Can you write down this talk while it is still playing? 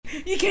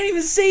You can't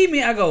even see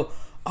me. I go,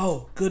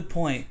 oh, good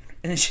point.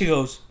 And then she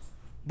goes,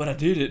 but I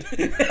did it. Oh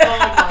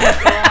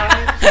my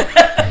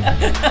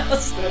god.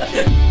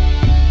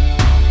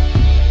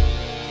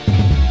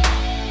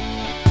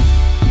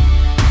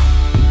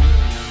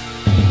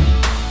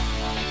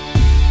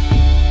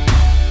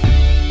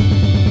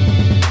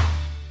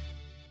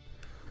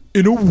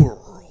 In a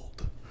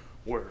world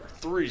where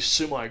 3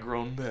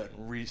 semi-grown men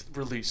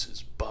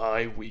releases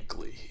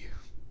bi-weekly.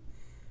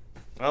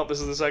 Well,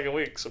 this is the second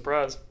week.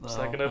 Surprise.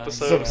 Second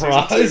episode.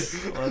 Surprise?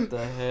 What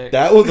the heck?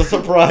 That was a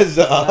surprise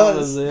to us. That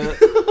was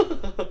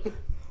it.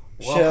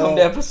 Welcome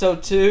to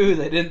episode 2.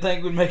 They didn't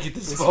think we'd make it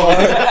this far.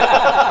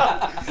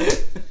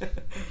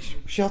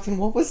 Shelton,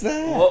 what was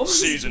that?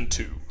 Season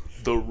 2,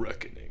 The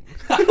Reckoning.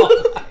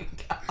 Oh my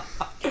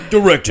god.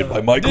 Directed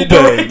by Michael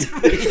Bay.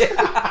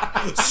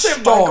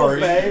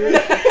 Starring.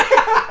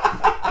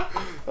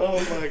 Oh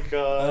my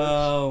god.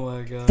 Oh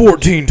my god.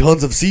 14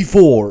 tons of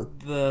C4.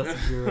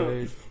 That's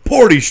great.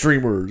 Party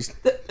streamers.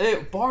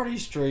 Party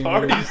streamers.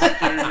 Party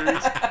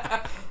streamers.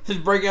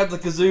 Just break out the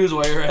kazoos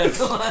while you're at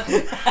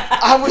it.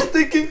 I was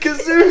thinking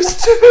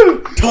kazoos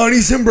too. Tiny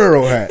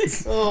sombrero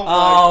hats.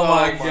 Oh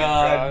my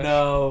god,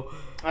 no.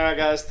 Alright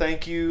guys,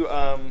 thank you.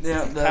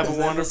 That have was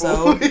a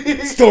wonderful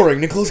week.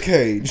 Starring Nicolas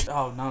Cage.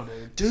 Oh no,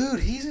 dude. Dude,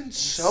 he's in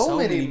so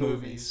many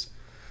movies.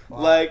 Wow.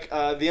 Like,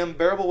 The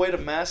Unbearable Weight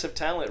of Massive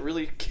Talent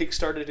really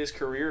kickstarted his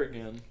career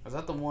again. Was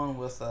that the one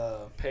with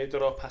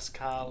Pedro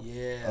Pascal.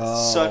 yeah.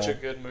 Such a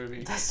good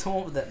movie. That's the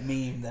one with that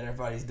meme that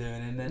everybody's doing,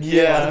 isn't it?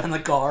 Yeah. In the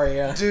car,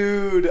 yeah.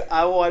 Dude,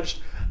 I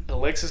watched...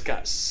 Alexis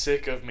got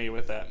sick of me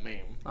with that meme.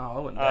 Oh, I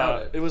wouldn't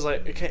doubt it. It was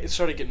like... It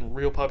started getting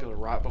real popular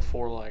right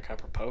before, like, I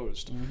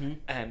proposed. Mm-hmm.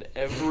 And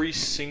every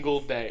single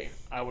day,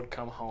 I would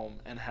come home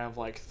and have,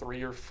 like,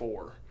 3 or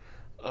 4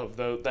 of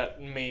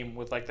that meme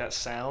with, like, that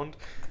sound.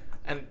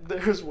 And there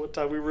was one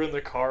time we were in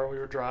the car and we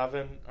were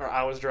driving, or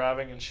I was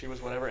driving and she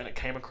was whatever, and it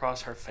came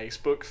across her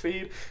Facebook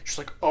feed. She's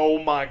like, oh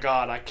my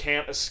god, I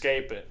can't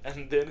escape it.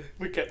 And then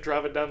we kept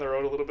driving down the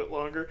road a little bit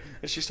longer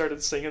and she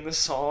started singing this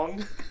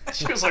song.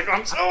 She was like,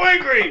 I'm so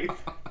angry.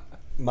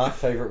 My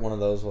favorite one of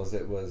those was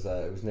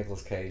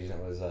Nicolas Cage, and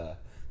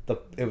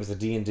it was a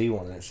D&D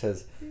one, and it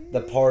says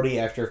the party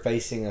after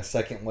facing a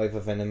second wave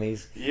of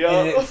enemies. Yep.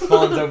 And it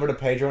spawns over to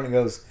Pedro and it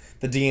goes,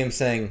 the DM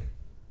saying,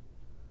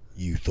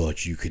 you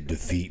thought you could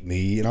defeat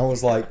me? And I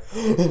was like...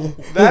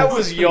 That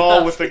was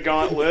y'all with the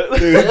gauntlet.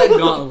 That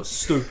gauntlet was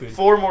stupid.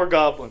 4 more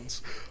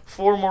goblins.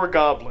 4 more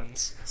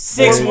goblins.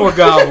 6 more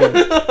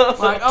goblins.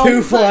 Like, oh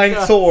 2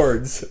 flying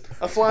swords.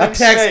 A flying A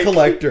tax snake.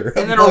 collector.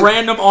 And then a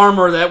random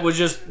armor that was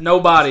just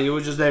nobody. It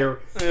was just there.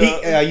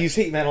 Yeah. I use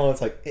heat metal and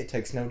it's like, it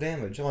takes no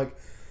damage. I'm like...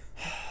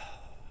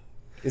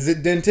 Is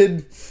it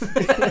dented? Is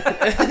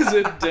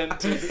it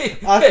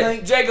dented? I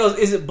think... Jay goes,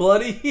 is it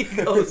bloody? He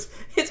goes,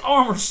 it's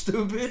armor,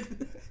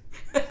 stupid.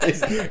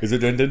 Is it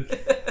dented?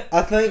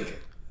 I think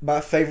my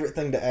favorite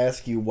thing to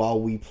ask you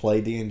while we play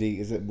D&D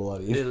is it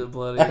bloody? Is it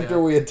bloody?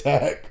 After we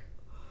attack.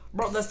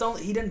 Bro, that's the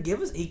only... He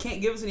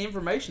can't give us any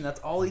information. That's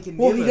all he can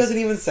Well, give us. he doesn't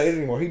even say it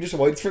anymore. He just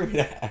waits for me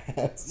to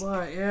ask.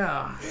 But,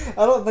 yeah.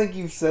 I don't think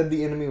you've said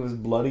the enemy was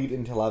bloodied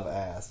until I've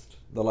asked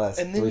the last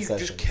 3 And then you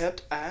sessions. just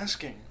kept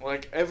asking.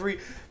 Like, every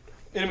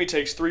enemy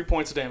takes 3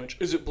 points of damage.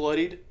 Is it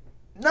bloodied?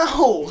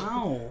 No!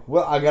 No.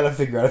 Well, I gotta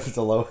figure out if it's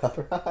a low health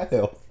or high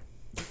health.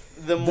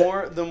 The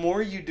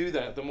more you do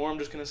that, the more I'm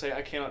just going to say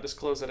I cannot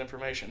disclose that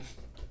information.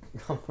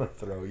 I'm gonna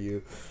throw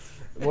you.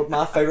 What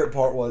my favorite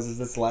part was is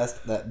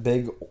that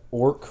big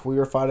orc we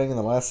were fighting in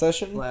the last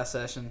session. Last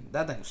session.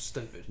 That thing was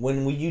stupid.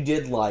 When you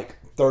did like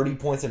 30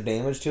 points of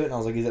damage to it, and I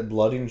was like, is it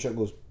bloody? And Chuck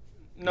goes,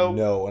 Nope.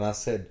 no. And I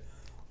said,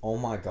 oh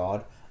my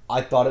god.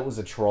 I thought it was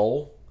a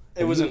troll.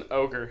 It was an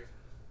ogre.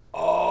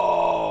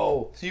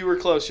 Oh! So you were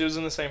close. She was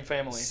in the same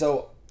family.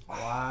 So,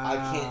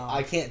 Wow.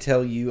 I can't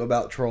tell you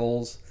about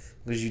trolls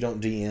because you don't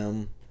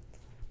DM,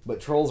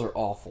 but trolls are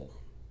awful.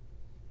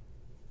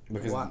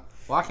 Because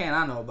Why can't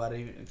I know about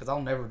it? Because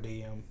I'll never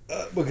DM.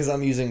 because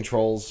I'm using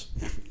trolls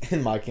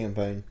in my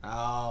campaign. Oh,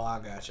 I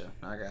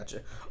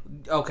gotcha.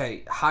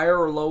 Okay, higher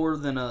or lower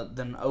than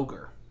an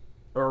ogre,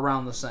 or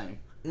around the same?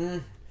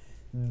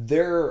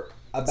 They're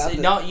about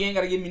No, you ain't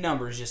got to give me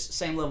numbers. Just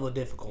same level of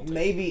difficulty.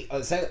 maybe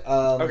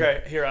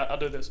Okay, here, I'll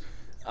do this.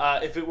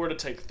 If it were to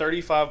take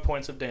 35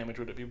 points of damage,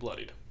 would it be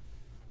bloodied?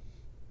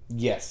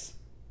 Yes,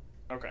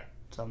 Okay.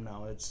 So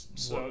no, it's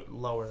So-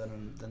 lower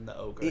than the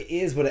ogre. it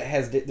is, but it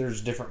has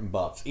there's different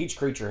buffs. Each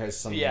creature has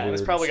some. Yeah, and weird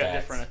it's probably got stats.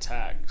 different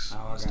attacks. Oh,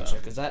 I and gotcha. stuff.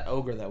 Because that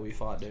ogre that we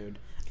fought, dude,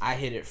 I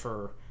hit it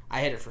for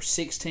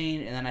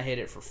 16, and then I hit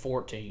it for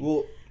 14.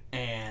 Well,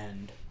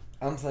 and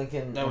I'm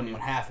thinking that wasn't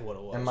even half of what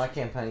it was. in my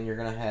campaign you're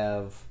gonna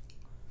have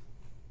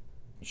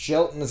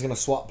Shelton is gonna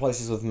swap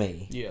places with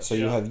me. Yes. So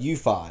you'll Yeah. have you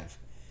 5.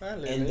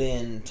 And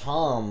then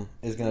Tom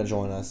is going to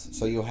join us,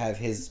 so you'll have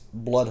his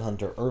blood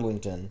hunter,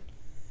 Erlington.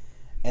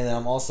 And then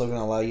I'm also going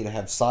to allow you to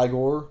have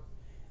Cygor,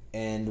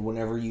 and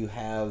whenever you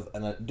have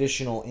an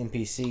additional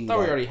NPC... I thought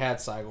we already had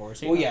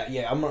Cygors. Well,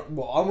 yeah. I'm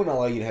going to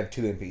allow you to have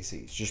 2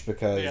 NPCs, just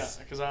because... Yeah,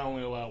 because I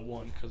only allow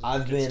 1, because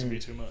I've it gets to been- be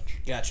too much.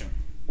 Gotcha.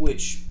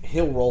 which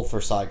he'll roll for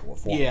Cygor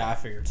for me. Yeah, I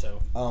figured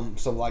so.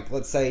 So like,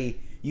 let's say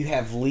you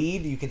have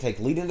Lead. You can take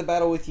Lead into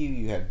battle with you.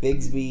 You have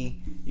Bigsby.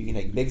 You can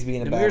take Bigsby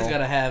into battle. Demir's got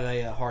to have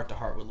a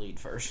heart-to-heart with Lead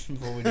first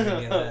before we do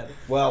any of that.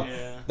 Well,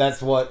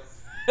 that's what.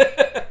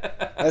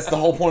 That's the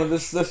whole point of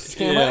this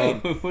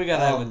campaign. Yeah, we got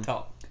to have a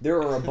talk. There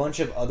are a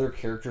bunch of other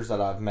characters that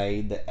I've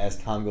made that, as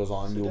time goes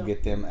on, you'll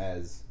get them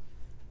as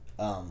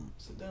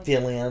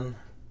fill-in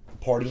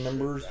party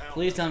members.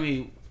 Please tell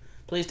me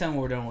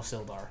we're done with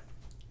Sildar.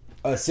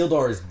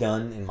 Sildar is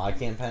done in my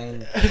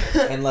campaign,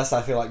 unless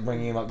I feel like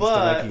bringing him up just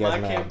to make you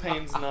guys my mad.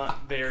 campaign's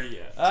not there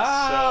yet.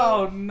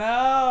 Oh, so.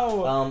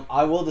 no!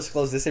 I will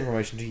disclose this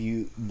information to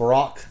you.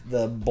 Brock,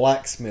 the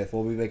blacksmith,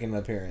 will be making an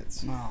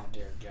appearance. Oh,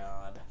 dear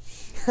God.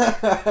 I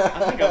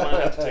think I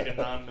might have to take a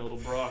 9mm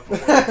to Brock.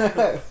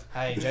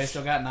 Hey, Jay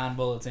still got 9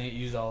 bullets. He ain't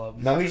used all of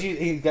them. No,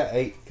 he's got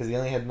 8 because he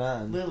only had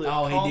 9. Lily,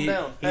 Oh, calm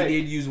down. He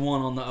did use one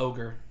on the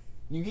ogre.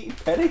 You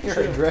keep petting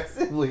her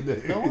aggressively,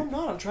 dude. No, I'm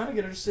not. I'm trying to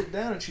get her to sit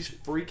down, and she's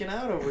freaking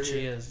out over here.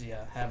 She is,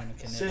 having a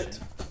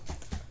connection.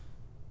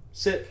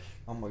 Sit.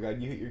 Oh my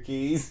God, you hit your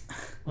keys.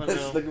 I Just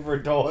know. looking for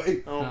a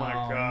toy. Oh my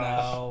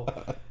gosh.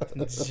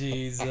 No.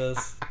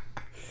 Jesus.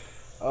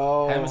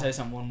 Oh. Hey, I'm gonna tell you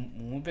something.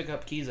 When we pick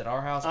up keys at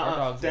our house, our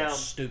dogs down. get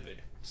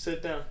stupid.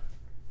 Sit down.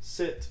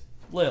 Sit.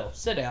 Lil,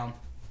 sit down.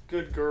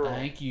 Good girl.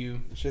 Thank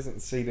you. She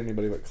hasn't seen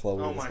anybody but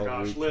Chloe. Oh this my whole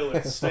gosh, week.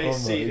 Lily, stay Oh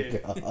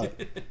seated. my God.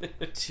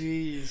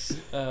 Jeez.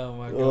 Oh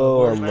my God. Oh,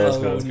 Where's I Chloe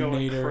love Mascot's when you going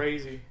need her?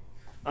 crazy.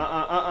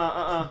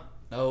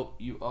 Nope,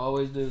 you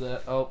always do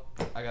that. Oh,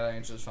 I gotta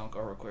answer this phone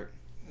call real quick.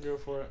 Go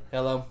for it.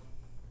 Hello.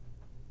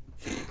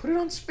 Put it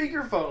on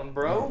speakerphone,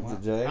 bro. Is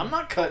it Jay? I'm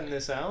not cutting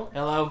this out.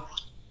 Hello.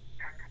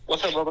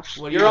 What's up, brother?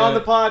 What You're on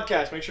the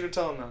podcast. Make sure to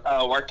tell them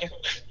that. Working.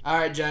 All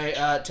right, Jay.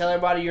 Tell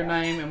everybody your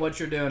name and what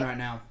you're doing right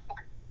now.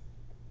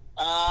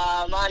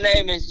 My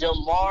name is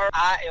Jamar.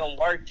 I am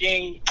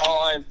working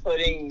on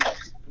putting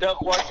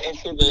ductwork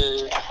into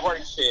the work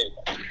shed.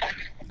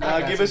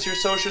 Give us your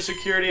social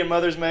security and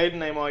mother's maiden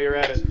name while you're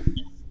at it.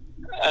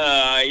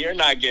 You're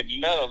not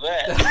getting none of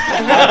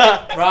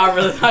that. Bro, I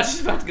really thought she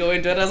was about to go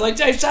into it. I was like,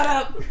 Jay, shut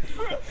up.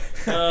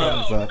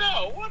 Oh,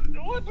 no.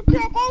 What the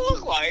crap I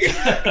look like?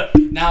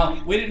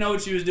 Now, we didn't know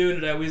what she was doing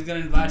today. We was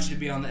going to invite you to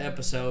be on the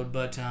episode,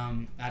 but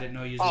I didn't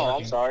know you was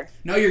working. I'm sorry.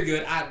 No, you're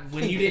good.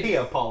 When you He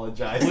didn't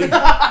apologized.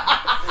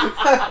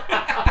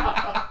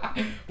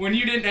 when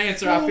you didn't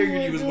answer, I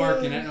figured you was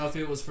working. I didn't know if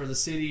it was for the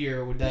city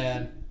or with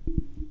Dad.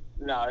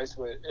 No, it's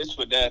with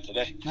Dad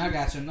today. I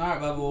got you. All right,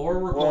 Bubba. Well, we're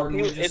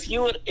recording. Well, if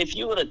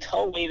you would have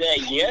told me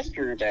that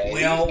yesterday.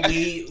 Well,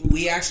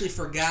 we actually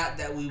forgot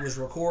that we was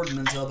recording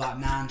until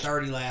about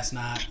 9:30 last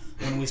night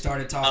when we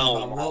started talking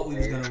about what we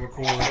was going to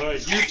record.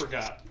 You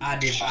forgot. I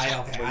did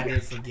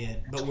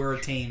forget, but we're a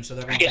team, so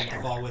they're going to take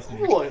the fall with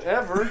me.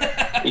 Whatever.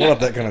 We're not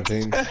that kind of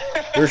team.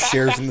 There's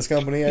shares in this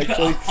company,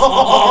 actually.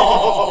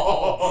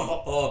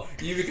 Oh,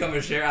 you become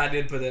a share. I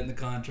did put that in the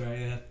contract,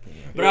 yeah.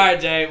 But all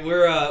right, Jay,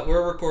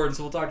 we're recording,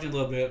 so we'll talk to you in a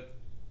little bit.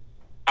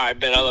 All right,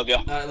 Ben. I love y'all.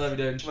 All right, love you,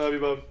 dude. Love you,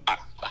 bub.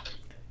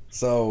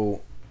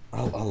 So,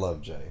 I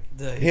love Jay.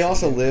 Dude, He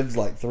also lives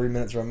like 3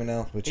 minutes from me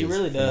now, which He is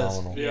really does.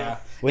 phenomenal. Yeah.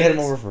 We had him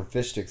over for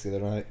fish sticks the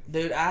other night.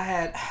 Dude,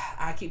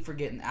 I keep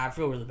forgetting. I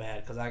feel really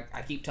bad because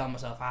I keep telling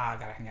myself, I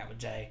gotta hang out with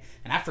Jay,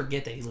 and I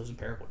forget that he lives in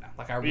Paraguay now.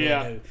 Like I really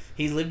do.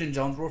 He's lived in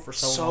Jonesboro for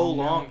so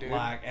long now, dude.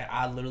 Like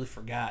I literally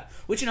forgot.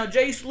 Which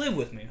Jay used to live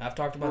with me. I've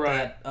talked about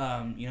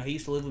that. He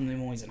used to live with me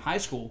when he was in high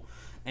school,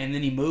 and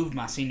then he moved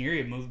my senior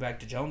year. He moved back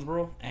to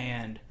Jonesboro,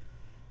 and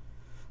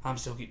I'm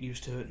still getting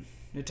used to it.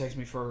 It takes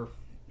me forever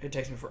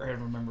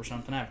to remember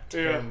something. I have a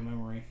terrible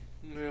memory.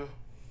 Yeah.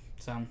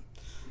 So,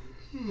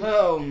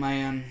 oh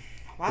man,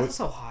 why is it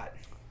so hot?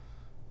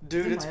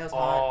 Dude, it's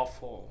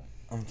awful.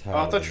 I'm tired.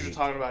 I thought you were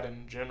talking about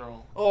in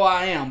general. Oh,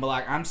 I am, but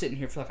like I'm sitting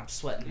here feel like I'm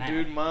sweating now.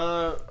 Dude,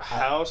 my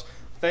house.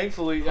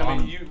 Thankfully, I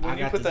when you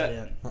put that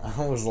vent.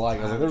 I was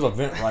like, there's a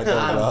vent right there.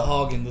 I'm bro.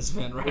 hogging this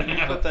vent right when you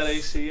now. put that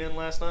AC in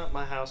last night,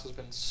 my house has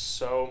been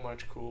so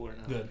much cooler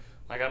now. Good.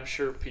 Like I'm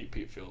sure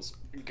Pete feels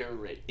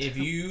great. If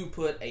you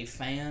put a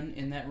fan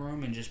in that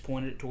room and just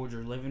pointed it towards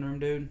your living room,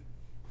 dude,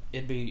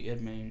 it'd be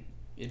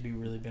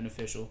really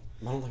beneficial.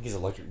 I don't think his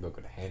electric bill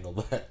could handle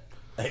that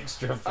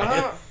extra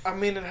fan. I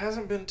mean, it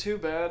hasn't been too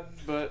bad,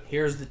 but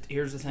Here's the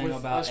thing with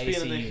about us AC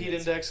being in a heat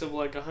units. index of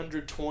like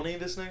 120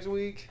 this next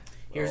week.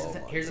 Here's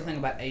the thing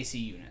about AC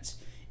units.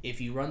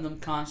 If you run them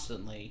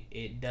constantly,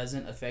 it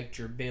doesn't affect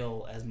your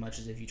bill as much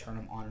as if you turn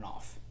them on and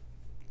off.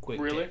 Quick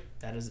Really? tip.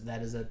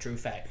 That is a true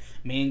fact.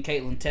 Me and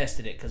Caitlin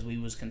tested it because we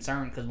was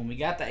concerned because when we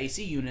got the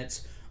AC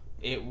units,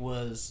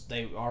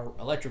 our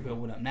electric bill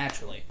went up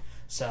naturally.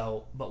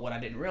 So, but what I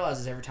didn't realize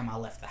is every time I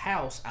left the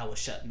house, I was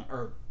shutting them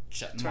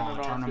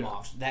on, turning them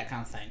off, that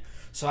kind of thing.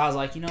 So I was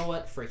like, you know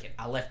what, freak it.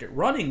 I left it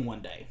running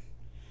one day,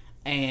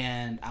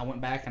 and I went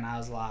back and I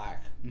was like,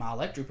 my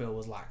electric bill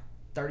was like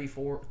 $30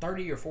 or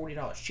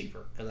 $40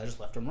 cheaper because I just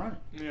left them running.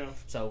 Yeah.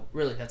 So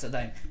really, that's the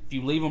thing. If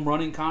you leave them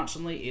running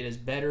constantly, it is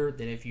better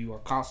than if you are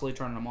constantly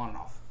turning them on and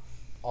off.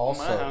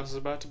 Also, my house is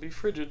about to be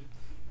frigid.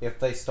 if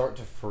they start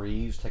to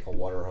freeze, take a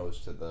water hose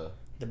to the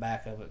The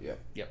back of it.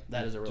 Yep.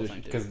 That is a real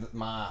thing too. Because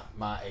my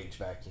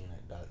HVAC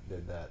unit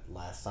did that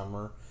last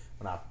summer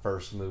when I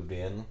first moved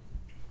in,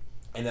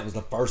 and that was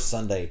the first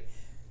Sunday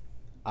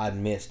I'd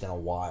missed in a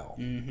while.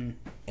 Mm-hmm.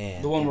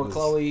 And the one where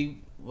Chloe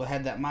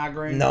had that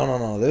migraine.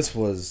 No. This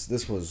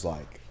was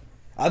like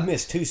I've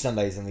missed 2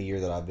 Sundays in the year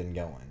that I've been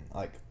going,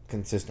 like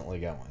consistently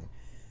going.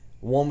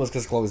 One was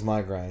because Chloe's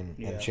migraine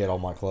and she had all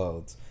my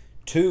clothes.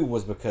 2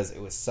 was because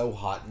it was so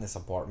hot in this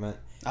apartment.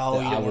 Oh,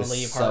 you didn't want to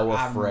leave her. So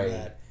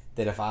afraid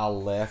that if I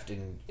left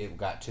and it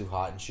got too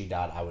hot and she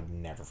died, I would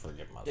never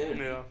forgive myself.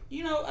 Yeah.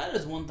 You know, that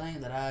is one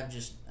thing that I've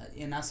just,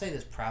 and I say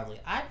this proudly,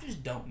 I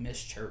just don't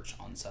miss church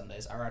on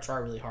Sundays, or I try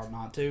really hard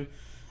not to.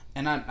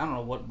 And I don't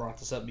know what brought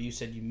this up, but you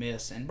said you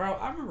miss. And, bro,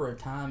 I remember a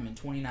time in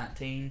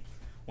 2019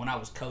 when I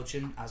was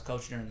coaching. I was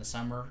coaching during the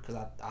summer because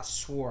I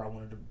swore I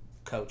wanted to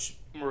coach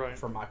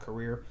for my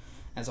career.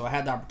 And so I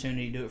had the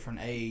opportunity to do it for an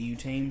AAU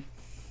team.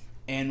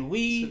 And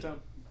we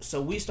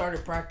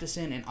started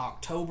practicing in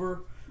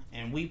October,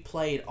 and we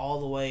played all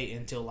the way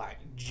until like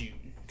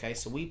June. Okay,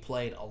 so we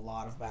played a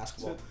lot of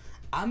basketball.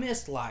 I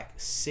missed like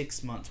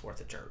 6 months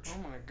worth of church. Oh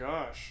my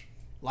gosh.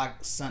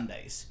 Like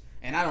Sundays.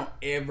 And I don't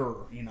ever,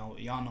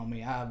 y'all know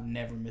me, I've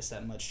never missed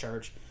that much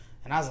church.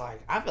 And I was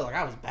like, I feel like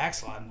I was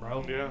backsliding,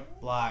 bro. Yeah.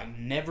 Like,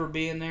 never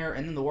being there.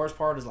 And then the worst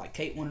part is, like,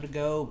 Kate wanted to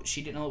go, but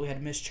she didn't know that we had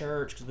to miss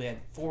church because we had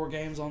 4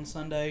 games on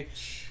Sunday.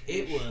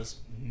 It was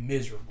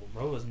miserable,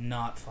 bro. It was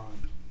not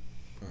fun.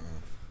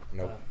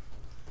 Nope.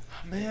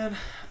 Man,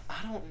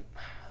 I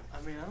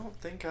don't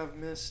think I've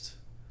missed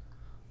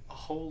a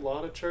whole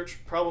lot of church.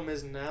 Problem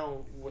is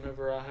now,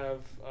 whenever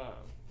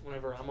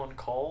whenever I'm on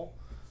call,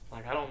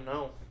 like, I don't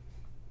know.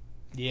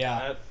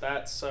 Yeah.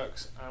 That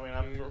sucks. I mean,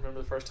 I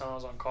remember the first time I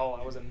was on call,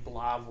 I was in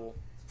Blytheville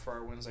for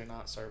our Wednesday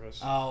night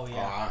service. Oh, yeah.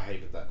 Oh, I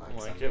hated that night.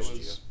 Like,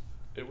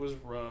 it was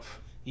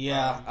rough.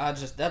 Yeah,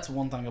 that's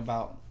one thing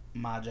about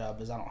my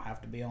job is I don't have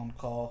to be on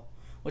call,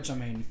 which, I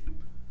mean,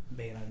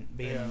 being in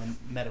the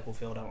medical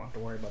field, I don't have to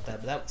worry about that,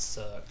 but that would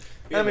suck.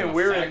 I mean,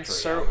 we're in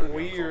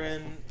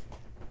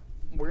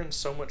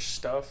so much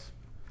stuff,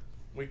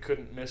 we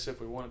couldn't miss if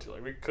we wanted to.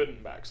 Like, we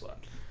couldn't backslide.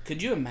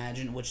 Could you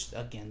imagine,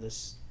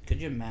 could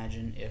you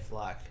imagine if,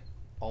 like,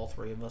 all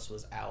 3 of us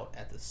was out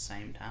at the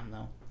same time,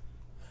 though?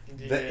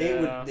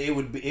 Yeah.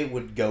 It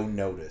would go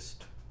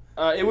noticed.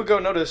 It would go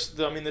noticed.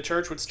 The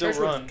church would still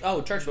run.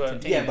 Church would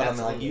continue. Yeah, but I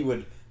mean, like, you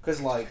would,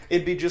 because, like...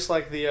 It'd be just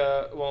like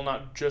the,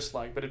 not just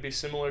like, but it'd be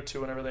similar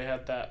to whenever they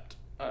had that,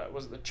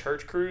 was it the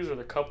church cruise or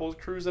the couples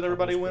cruise that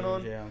everybody went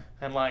on? Yeah.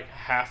 And, like,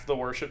 half the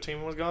worship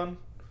team was gone?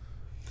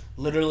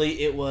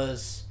 Literally, it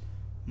was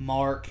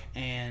Mark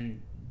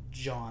and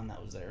John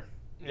that was there.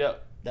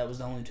 Yep. That was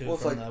the only 2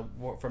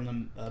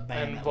 from the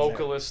band. And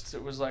vocalists,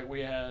 it was like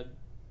we had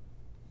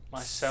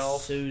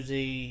myself,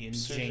 Susie, and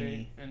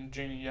Jeannie. And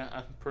Jeannie,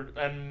 yeah,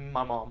 and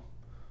my mom.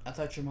 I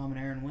thought your mom and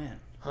Aaron went.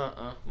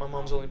 My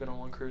mom's only been on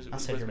 1 cruise. I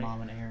said your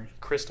mom and Aaron.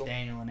 Crystal.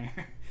 Daniel and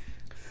Aaron.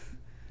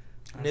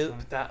 Nope,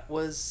 that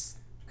was...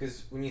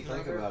 Because when you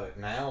think about it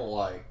now,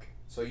 like,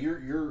 so you're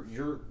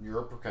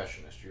a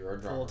percussionist, you're a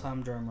drummer,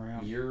 full-time drummer.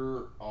 Yeah.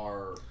 You're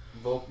part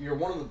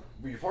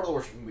of the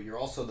worship, but you're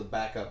also the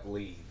backup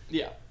lead.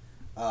 Yeah.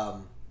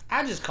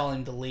 I just call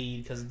him the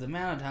lead because the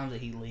amount of times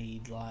that he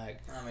leads,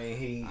 like... I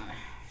mean,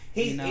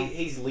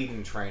 he's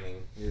leading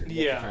training.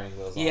 Training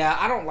wheels on. Yeah,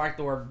 I don't like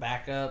the word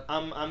backup.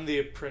 I'm the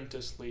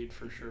apprentice lead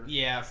for sure.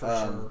 Yeah, for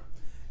sure.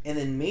 And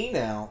then me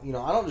now,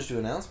 I don't just do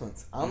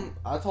announcements.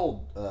 I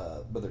told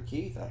Brother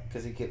Keith,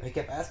 because he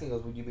kept asking, he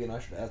goes, would you be an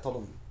usher? I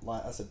told him,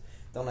 I said,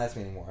 don't ask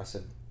me anymore. I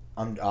said,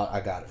 I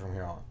got it from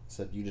here on. I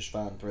said, you just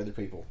find 3 other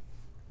people.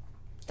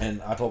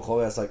 And I told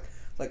Chloe, I was like,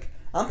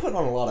 I'm putting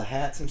on a lot of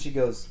hats, and she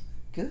goes,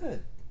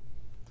 good.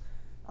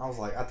 I was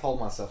like, I told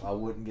myself I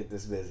wouldn't get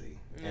this busy.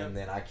 Yeah. And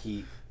then I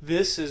keep...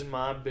 This is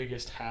my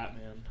biggest hat,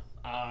 man.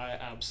 I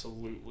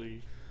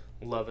absolutely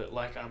love it.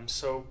 Like, I'm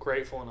so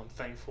grateful and I'm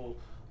thankful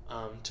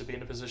to be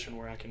in a position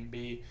where I can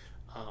be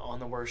on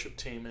the worship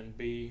team and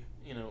be,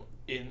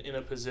 in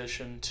a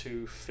position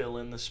to fill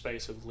in the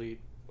space of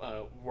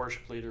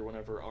worship leader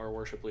whenever our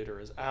worship leader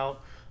is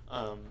out.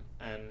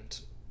 And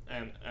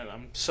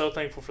I'm so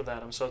thankful for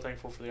that. I'm so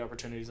thankful for the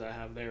opportunities I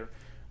have there.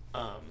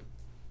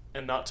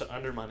 And not to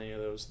undermine any of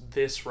those,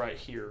 this right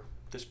here,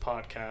 this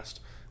podcast,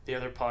 the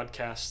other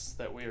podcasts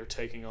that we are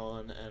taking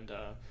on and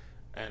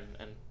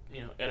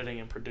editing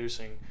and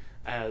producing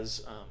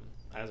as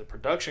a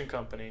production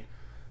company,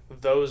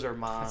 those are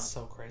my... That's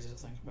so crazy to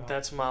think about.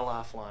 That's my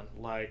lifeline.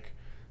 Like,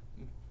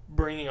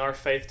 bringing our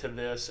faith to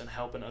this and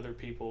helping other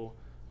people,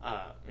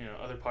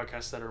 other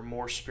podcasts that are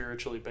more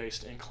spiritually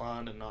based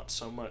inclined and not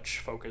so much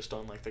focused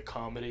on, like, the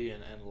comedy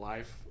and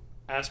life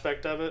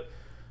aspect of it.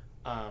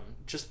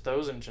 Just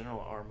those in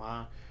general are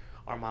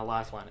my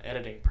lifeline.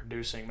 Editing,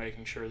 producing,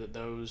 making sure that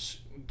those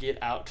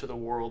get out to the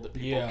world, that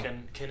people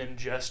can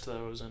ingest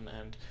those,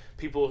 and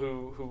people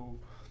who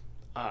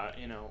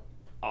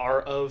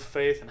are of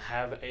faith and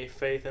have a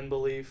faith and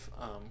belief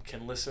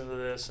can listen to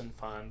this and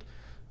find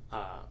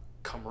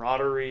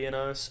camaraderie in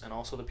us, and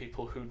also the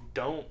people who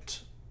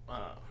don't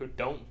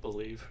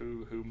believe,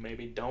 who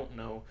maybe don't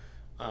know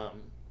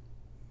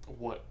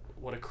what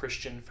a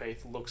Christian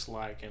faith looks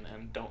like,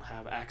 and don't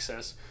have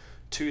access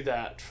to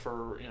that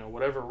for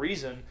whatever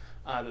reason,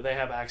 that they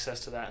have access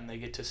to that and they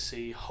get to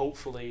see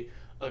hopefully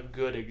a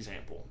good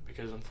example,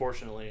 because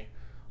unfortunately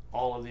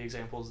all of the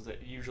examples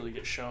that usually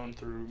get shown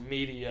through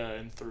media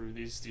and through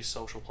these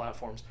social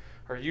platforms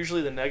are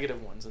usually the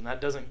negative ones, and that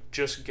doesn't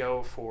just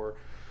go for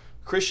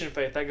Christian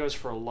faith, that goes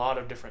for a lot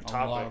of different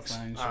topics. A lot of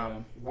things,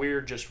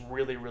 we're just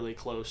really, really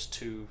close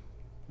to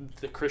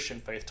the Christian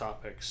faith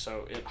topics,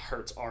 so it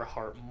hurts our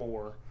heart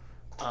more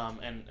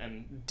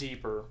and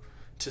deeper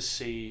to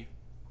see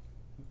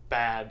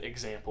bad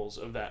examples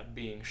of that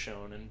being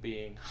shown and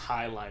being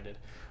highlighted,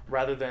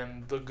 rather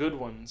than the good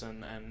ones,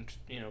 and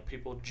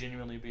people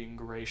genuinely being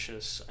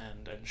gracious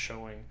and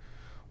showing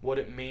what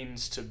it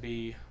means to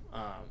be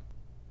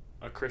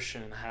a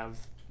Christian and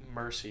have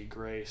mercy,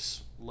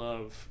 grace,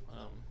 love,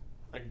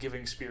 a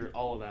giving spirit,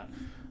 all of that.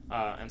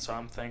 And so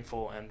I'm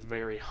thankful and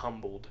very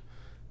humbled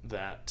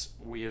that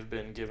we have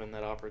been given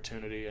that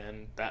opportunity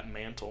and that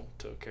mantle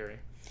to carry.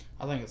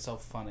 I think it's so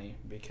funny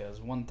because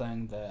one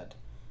thing that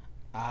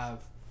I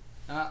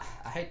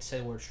hate to say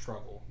the word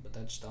struggle, but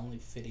that's the only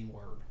fitting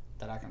word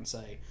that I can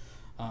say.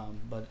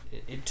 But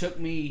it took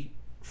me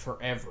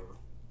forever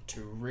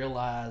to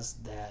realize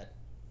that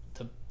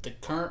the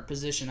current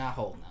position I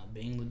hold now,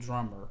 being the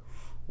drummer,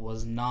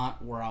 was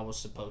not where I was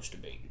supposed to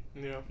be.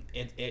 Yeah.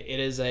 It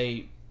is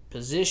a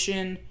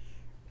position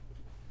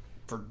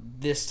for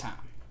this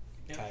time.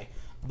 Yeah. Okay.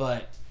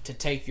 But to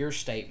take your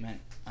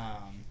statement,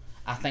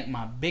 I think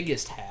my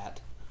biggest hat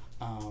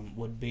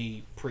would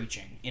be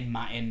preaching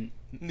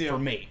for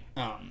me,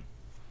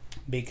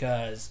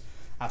 because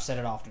I've said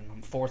it often.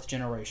 I'm fourth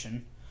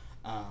generation.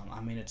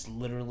 It's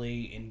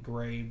literally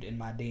engraved in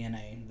my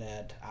DNA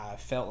that I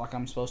felt like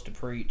I'm supposed to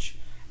preach.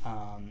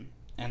 And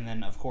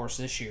then, of course,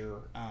 this year,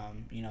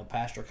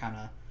 Pastor kind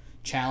of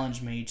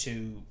challenged me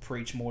to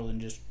preach more than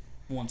just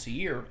once a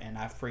year, and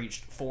I've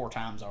preached 4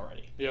 times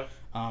already. Yeah.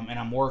 And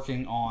I'm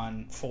working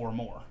on 4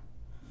 more.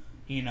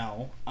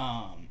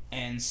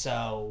 And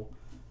so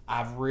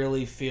I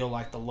really feel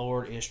like the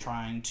Lord is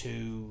trying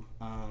to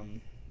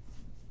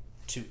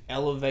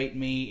elevate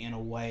me in a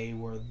way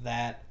where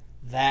that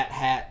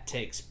hat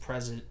takes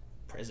precedence.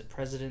 Yes.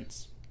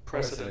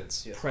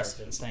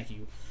 Precedence, thank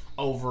you,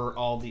 over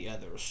all the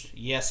others.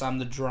 Yes, I'm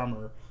the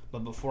drummer, but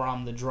before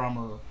I'm the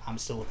drummer, I'm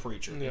still a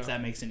preacher. Yeah. If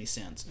that makes any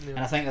sense. Yeah. And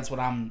I think that's what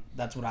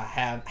I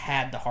have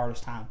had the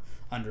hardest time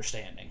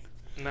understanding.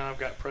 Now I've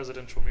got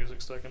presidential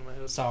music stuck in my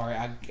head. Sorry,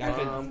 I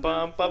couldn't.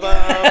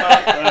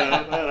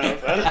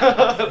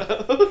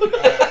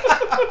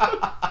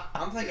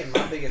 I'm thinking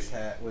my biggest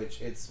hat,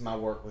 which it's my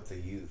work with the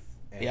youth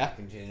and Yeah.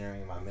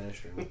 continuing my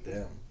ministry with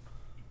them.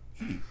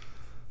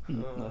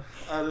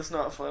 That's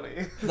not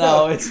funny.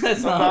 No, it's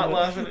I'm not. not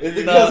laughing. Is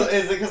it No.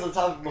 because of the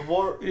topic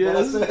before?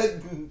 Yes. What I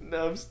said?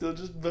 No, I'm still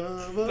just.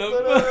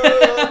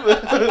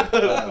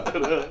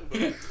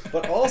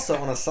 But also,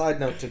 on a side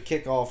note, to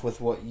kick off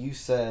with what you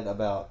said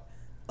about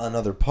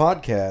another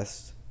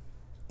podcast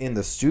in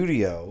the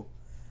studio,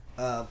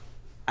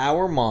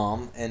 our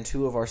mom and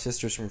 2 of our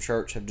sisters from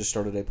church have just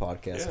started a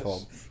podcast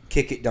called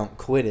Kick It, Don't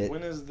Quit It.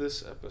 When is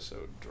this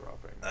episode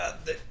dropping?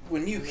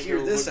 When you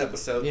hear this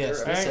episode,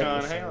 Yes, their Hang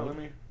episode- on. Let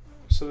me.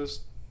 So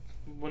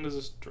when does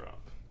this drop?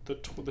 The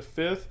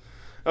 5th.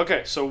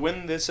 Okay, so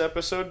when this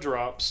episode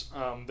drops,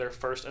 their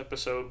first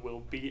episode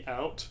will be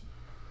out.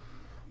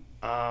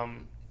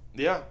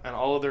 Yeah, and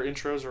all of their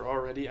intros are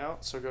already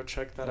out, so go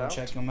check that out.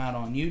 Check them out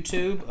on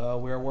YouTube.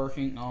 We're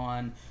working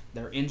on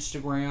their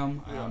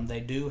Instagram. They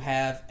do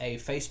have a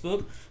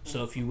Facebook,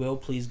 so if you will,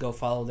 please go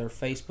follow their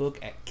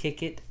Facebook at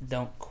Kick It,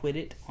 Don't Quit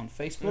It on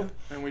Facebook.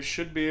 Yeah. And we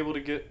should be able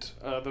to get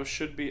those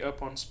should be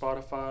up on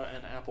Spotify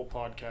and Apple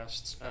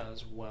Podcasts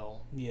as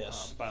well.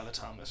 Yes. By the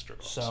time this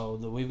drops. So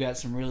we've got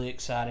some really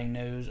exciting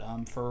news.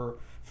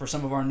 For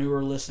some of our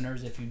newer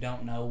listeners, if you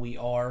don't know, we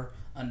are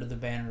under the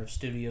banner of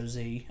Studio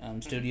Z.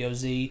 Studio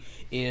Z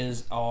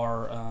is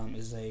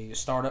is a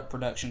startup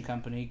production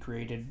company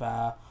created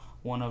by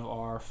one of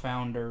our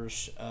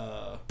founders,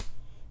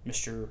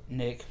 Mr.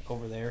 Nick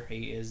over there.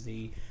 He is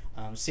the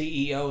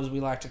CEO, as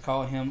we like to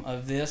call him,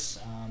 of this.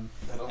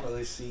 I don't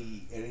really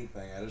see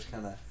anything. I just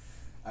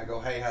I go,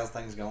 hey, how's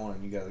things going?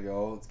 And you guys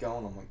go, oh, it's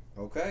going. I'm like,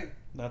 okay.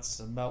 That's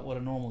about what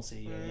a normal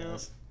CEO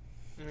is.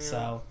 Yeah.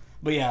 So,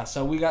 but yeah,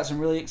 so we got some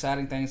really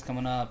exciting things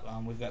coming up.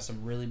 We've got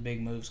some really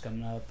big moves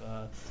coming up,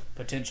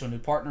 potential new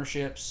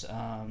partnerships,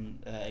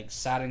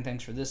 exciting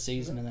things for this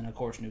season, and then of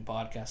course new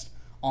podcast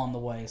on the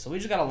way. So we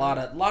just got a lot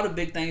of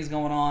big things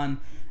going on,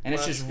 and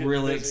it's just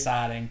really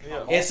exciting.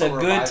 Yeah. It's a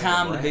Also good reviving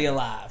time the to be brand.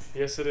 alive.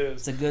 Yes, it is.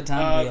 It's a good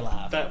time to be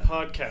alive. That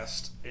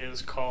podcast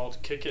is called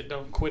Kick It,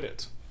 Don't Quit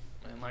It.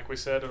 And like we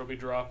said, it'll be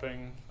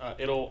dropping.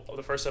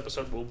 The first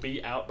episode will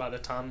be out by the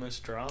time this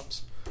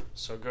drops.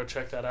 So go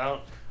check that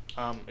out.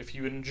 If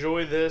you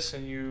enjoy this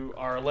and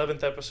our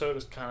 11th episode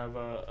is kind of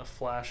a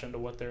flash into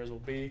what theirs will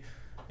be.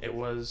 It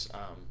was,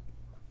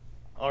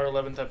 our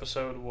 11th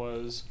episode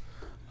was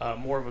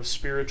more of a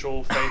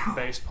spiritual,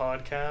 faith-based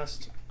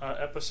podcast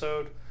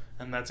episode.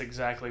 And that's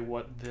exactly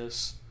what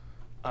this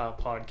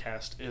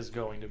podcast is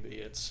going to be.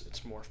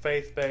 It's more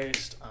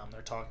faith-based.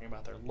 They're talking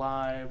about their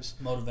lives.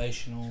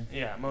 Motivational.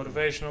 Yeah,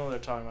 motivational. They're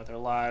talking about their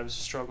lives,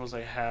 struggles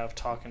they have,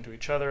 talking to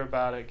each other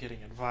about it,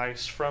 getting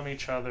advice from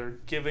each other,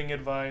 giving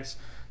advice.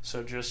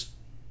 So just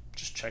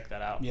check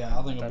that out. Yeah,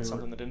 I think that's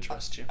something that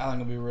interests you. I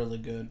think it'll be really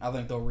good. I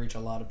think they'll reach a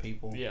lot of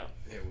people. Yeah.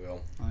 It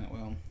will. I think it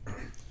will.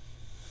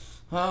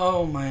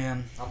 Oh,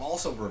 man. I'm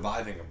also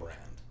reviving a brand.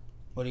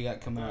 What do you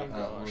got coming up?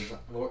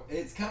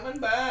 It's coming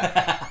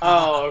back.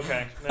 Oh,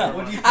 okay. Never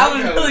mind. I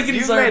was really concerned.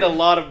 You've made a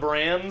lot of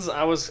brands.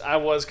 I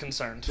was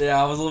concerned.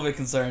 Yeah, I was a little bit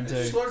concerned too.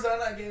 Just Lord's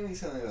not giving me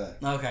something like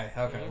that.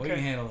 Okay. We can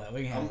handle that.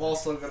 I'm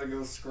also gonna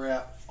go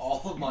scrap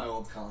all of my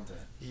old content.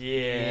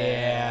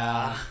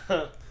 Yeah.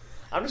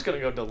 I'm just gonna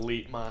go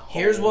delete my whole.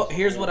 Here's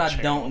what I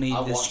channel. don't need.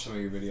 I'll this. watch some of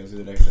your videos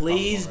the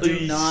Please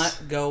do not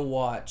go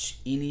watch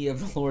any of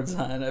the Lord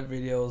Zion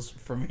videos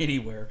from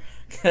anywhere,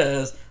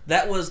 because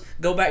that was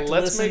go back to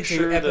listen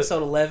to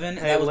episode 11.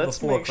 Hey, that was let's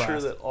before make Christ.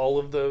 sure that all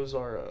of those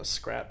are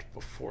scrapped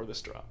before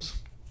this drops.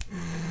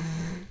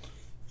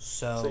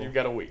 So you've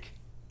got a week.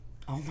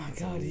 Oh my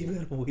God, you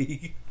got a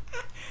week.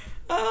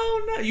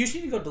 Oh no! You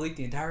should go delete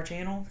the entire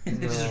channel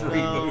and just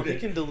reboot it. You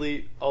can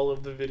delete all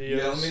of the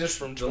videos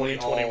from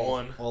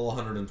 2021. All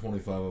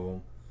 125 of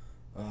them.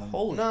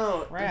 Holy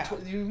crap!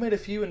 You made a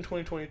few in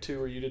 2022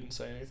 where you didn't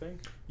say anything.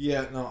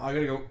 Yeah, no, I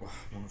gotta go. I'm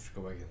gonna have to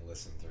go back and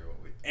listen through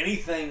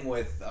anything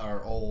with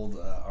our old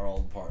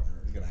partner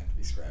is gonna have to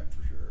be scrapped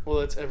for sure.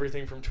 Well, it's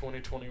everything from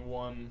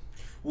 2021.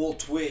 Well,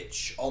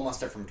 Twitch, all my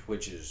stuff from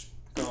Twitch is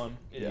gone.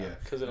 Yeah,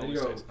 because I need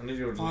to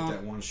go delete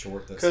that one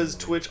short. Because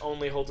Twitch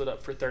only holds it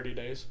up for 30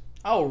 days.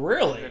 Oh,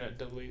 really? And it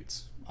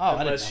deletes. Oh,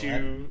 unless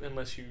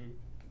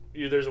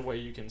there's a way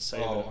you can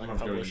save it and like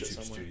publish it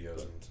somewhere.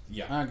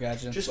 I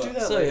gotcha. Just do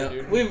that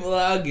later,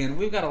 dude.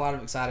 We've got a lot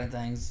of exciting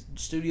things.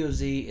 Studio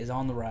Z is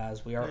on the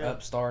rise. We are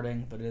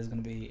upstarting, but it is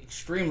going to be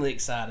extremely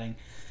exciting,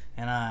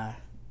 and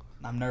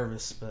I'm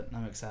nervous, but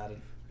I'm excited.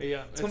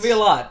 Yeah, it's going to be a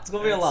lot. It's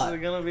going to be a lot.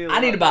 I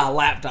need to buy a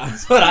laptop.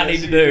 That's what I need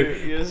to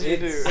do. Yes, you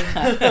do. We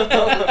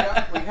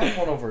have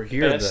one over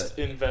here. Best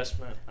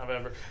investment I've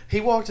ever.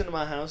 He walked into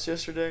my house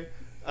yesterday.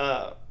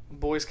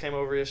 Boys came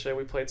over yesterday.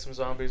 We played some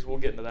zombies. We'll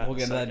get into that. We'll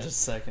get into that in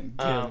just a second.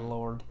 Dear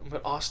Lord.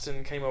 But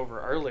Austin came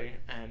over early,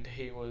 and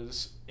he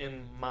was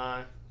in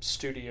my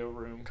studio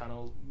room, kind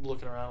of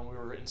looking around. We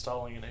were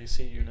installing an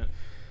AC unit,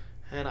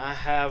 and I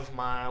have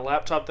my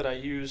laptop that I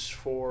use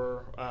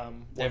for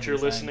what you're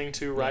listening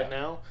to right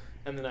now,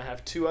 and then I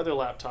have two other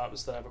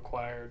laptops that I've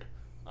acquired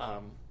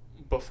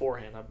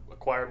beforehand. I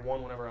acquired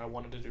one whenever I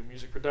wanted to do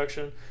music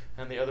production,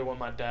 and the other one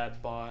my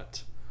dad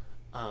bought.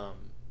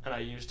 And I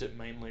used it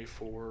mainly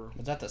for...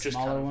 Was that the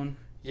smaller one?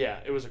 Yeah,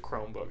 it was a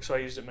Chromebook. So I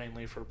used it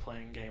mainly for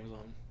playing games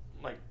on,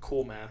 like,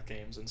 cool math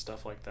games and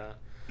stuff like that.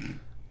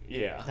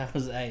 Yeah. That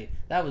was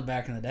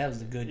back in the day. That was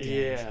the good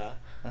games.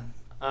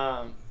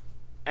 Yeah.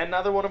 And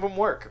neither one of them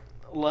work.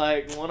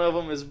 Like, one of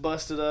them is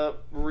busted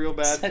up real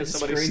bad because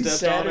somebody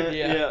stepped on it.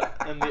 Yeah.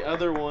 And the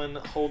other one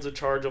holds a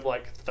charge of,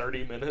 like,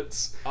 30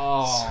 minutes.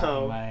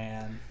 Oh,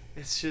 man.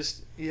 It's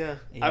just, yeah.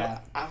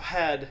 I've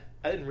had...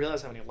 I didn't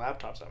realize how many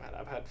laptops I've had.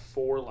 I've had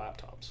 4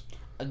 laptops.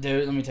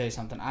 Dude, let me tell you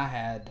something.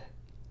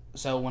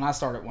 So when I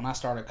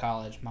started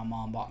college, my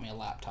mom bought me a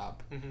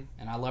laptop, and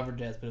I love her to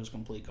death, but it was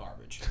complete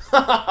garbage.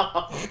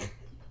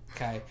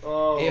 Okay.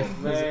 Oh, it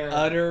was man.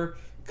 utter,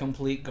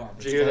 complete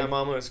garbage. Did you hear that,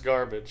 Mama? It's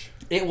garbage.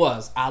 It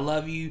was. I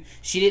love you.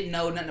 She didn't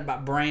know nothing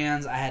about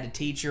brands. I had to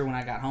teach her when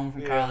I got home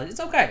from college. It's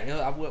okay.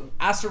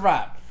 I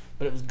survived,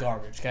 but it was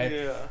garbage.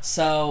 Okay. Yeah.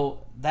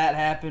 So that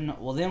happened.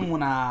 Well, then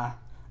when I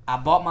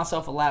bought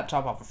myself a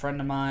laptop off a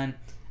friend of mine.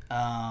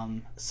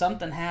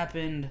 Something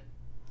happened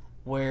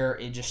where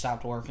it just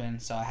stopped working,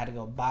 so I had to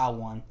go buy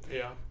one.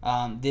 Yeah.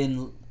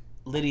 Then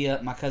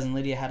my cousin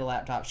Lydia had a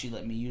laptop. She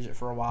let me use it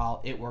for a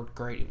while. It worked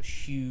great. It was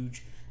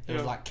huge. It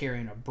was like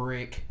carrying a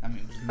brick. I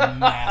mean, it was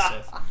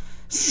massive.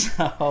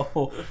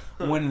 So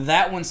when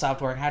that one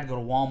stopped working, I had to go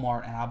to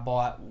Walmart, and I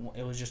bought.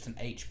 It was just an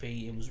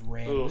HP. It was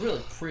red. It was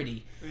really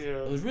pretty.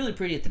 Yeah. It was really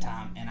pretty at the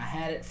time, and I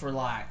had it for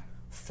like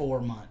 4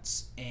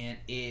 months, and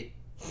it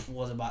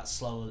was about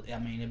slow. I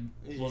mean,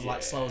 it was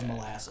like slow as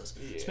molasses.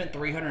 Spent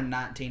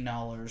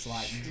 $319,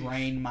 like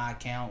drained my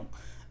account,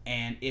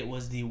 and it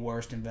was the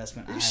worst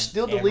investment I've ever made. You're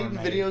still deleting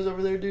videos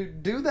over there,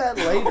 dude? Do that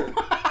later.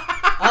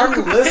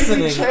 I'm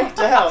listening. Checked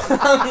out.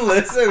 I'm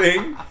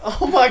listening.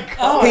 Oh my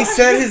God. He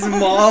said his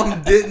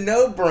mom didn't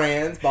know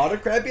brands, bought a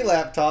crappy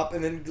laptop,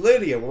 and then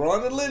Lydia. We're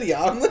on to Lydia.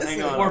 I'm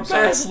listening. Hang on, we're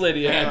past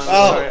Lydia.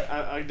 Sorry,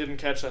 I didn't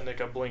catch that,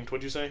 Nick. I blinked.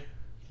 What'd you say?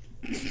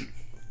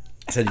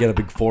 I said you got a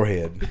big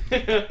forehead.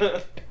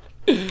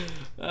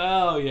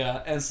 Oh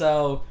yeah, and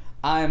so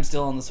I am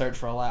still on the search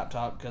for a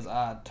laptop because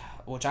I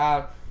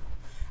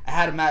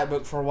had a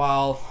MacBook for a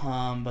while,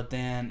 but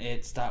then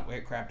it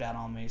crapped out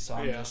on me. So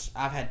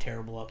I've had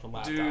terrible luck with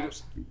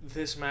laptops. Dude,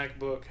 this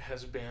MacBook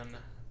has been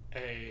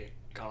a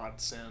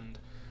godsend.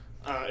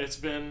 It's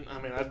been,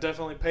 I mean, I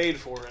definitely paid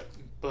for it,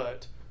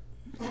 but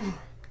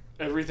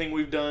everything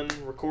we've done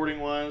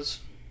recording wise,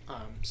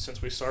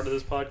 since we started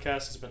this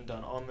podcast has been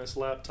done on this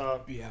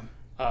laptop. Yeah.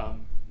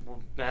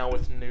 now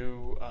with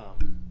new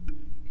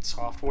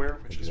software,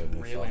 which is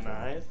really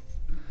nice.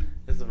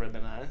 It's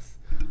really nice.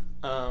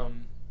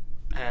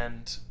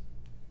 And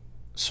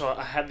so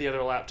I had the other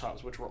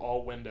laptops, which were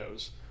all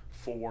Windows,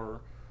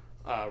 for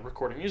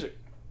recording music.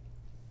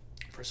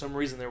 For some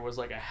reason, there was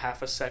like a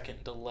half a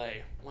second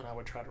delay when I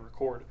would try to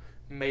record.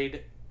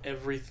 Made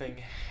everything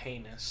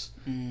heinous.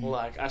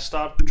 Like, I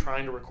stopped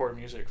trying to record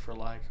music for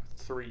like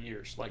 3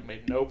 years. Like,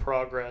 made no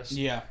progress.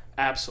 Yeah.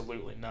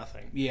 Absolutely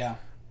nothing. Yeah.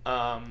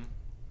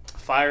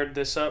 Fired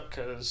this up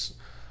because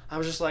I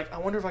was just like, I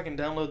wonder if I can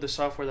download the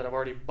software that I've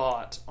already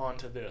bought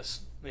onto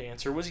this. The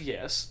answer was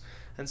yes.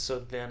 And so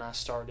then I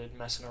started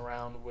messing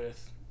around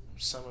with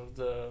some of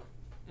the,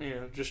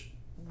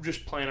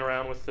 just playing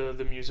around with the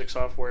music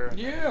software and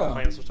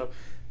playing some stuff.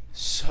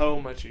 So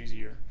much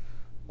easier.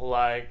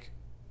 Like,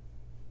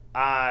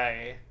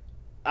 I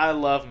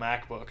love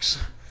MacBooks.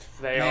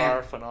 They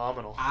are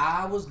phenomenal.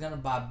 I was gonna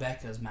buy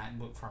Becca's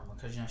MacBook from her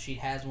because she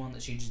has one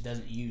that she just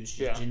doesn't use.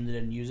 She generally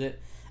doesn't use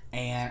it,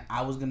 and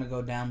I was gonna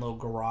go download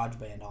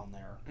GarageBand on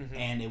there,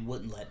 and it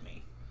wouldn't let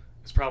me.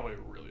 It's probably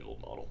a really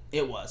old model.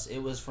 It was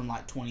from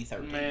like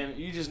 2013. Man,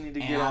 you just need to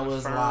get and on I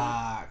was a firm.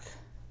 like,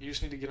 You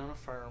just need to get on a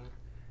firm,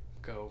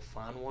 go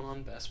find one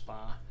on Best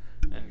Buy,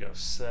 and go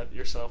set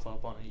yourself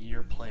up on a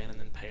year plan and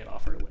then pay it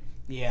off early.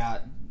 yeah,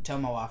 tell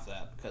my wife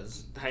that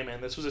because. Hey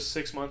man, this was a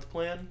 6-month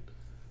plan,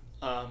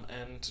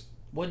 and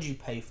What did you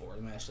pay for it?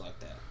 Let me ask you like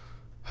that.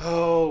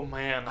 oh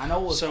man, I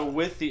know. So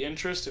with the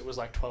interest, it was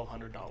like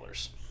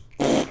 $1,200.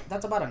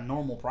 That's about a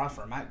normal price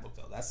for a MacBook,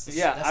 though. That's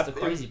the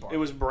crazy part. It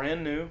was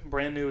brand new.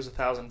 Brand new was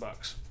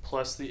 $1,000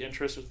 plus the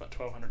interest was about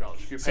 $1,200.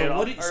 If you pay it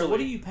off early, so what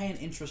are you paying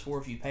interest for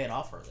if you pay it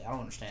off early? I don't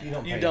understand.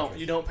 You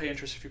don't pay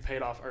interest if you pay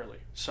it off early.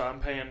 So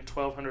I'm paying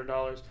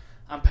 $1,200.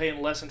 I'm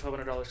paying less than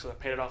 $1,200 because I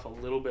paid it off a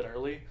little bit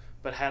early.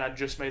 But had I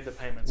just made the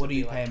payments, what do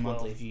you pay like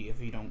monthly if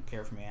you don't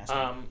care for me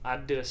asking? I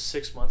did a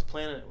 6-month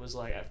plan, and it was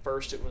like at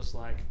first it was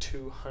like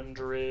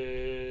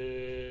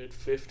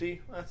 $250,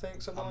 I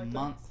think, something like that.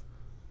 A month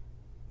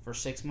for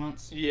 6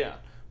 months. Yeah,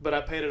 but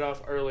I paid it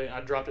off early. I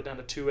dropped it down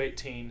to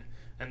 $218,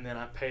 and then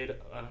I paid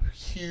a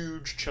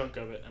huge chunk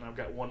of it, and I've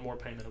got one more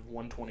payment of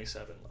 $127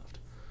 left.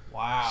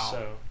 Wow.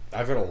 So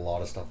I've got a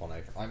lot of stuff on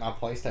it. Like my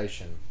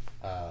PlayStation,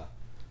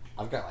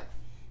 I've got like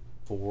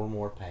 4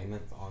 more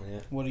payments on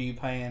it. What are you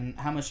paying?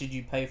 How much did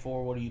you pay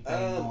for? What are you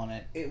paying on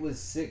it? It was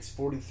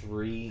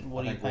 $643.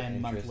 What are you paying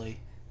monthly?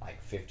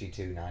 Like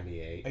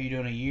 $52.98. Are you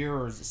doing a year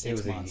or is it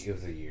 6 months? It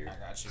was a year. I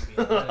got you.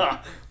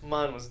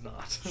 mine was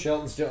not.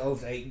 Sheldon still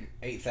owes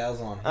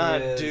 $8,000 on his.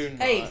 I do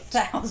not.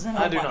 8,000.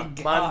 I do my not.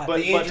 God.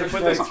 But to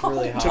put this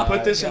really to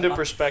put this Oh, into God.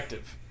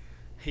 perspective,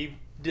 he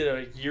did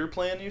a year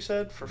plan. You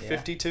said for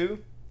 52.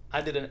 I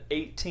did an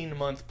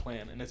 18-month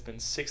plan, and it's been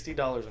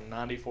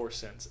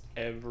 $60.94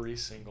 every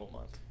single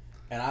month.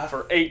 And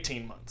for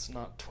 18 months,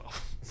 not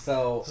 12.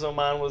 So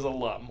mine was a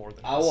lot more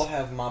than I this. will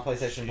have my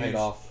PlayStation paid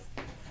off.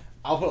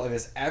 I'll put it like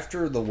this.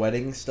 After the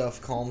wedding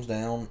stuff calms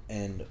down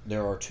and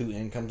there are 2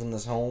 incomes in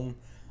this home,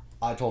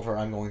 I told her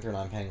I'm going through and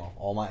I'm paying off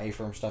all my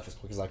A-firm stuff as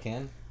quick as I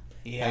can.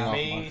 Yeah,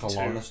 paying off my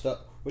Klarna too. stuff.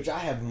 Which I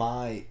have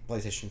my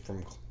PlayStation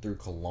through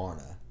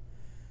Klarna.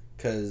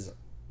 Because...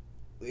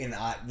 And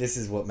this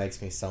is what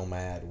makes me so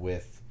mad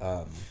with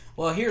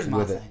well, here's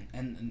my thing,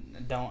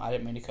 and I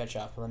didn't mean to cut you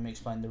off, but let me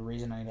explain the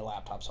reason I need a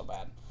laptop so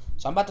bad.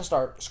 So I'm about to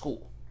start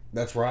school.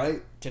 That's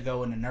right. To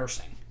go into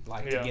nursing,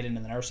 to get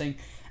into the nursing,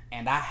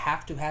 and I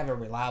have to have a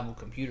reliable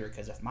computer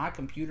because if my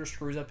computer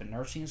screws up in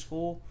nursing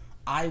school,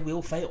 I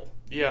will fail.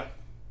 Yeah.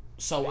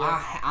 So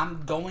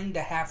I'm going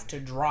to have to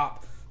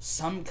drop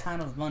some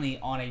kind of money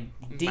on a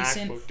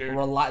decent,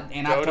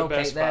 and I told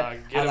Kate that.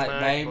 I was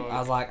like, babe,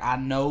 I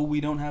know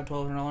we don't have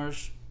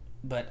 $1,200,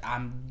 but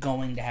I'm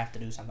going to have to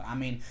do something. I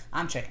mean,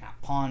 I'm checking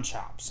out pawn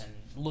shops and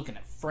looking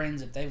at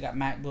friends if they've got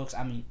MacBooks.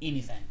 I mean,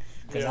 anything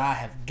because I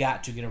have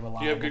got to get a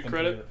reliable. Do you have good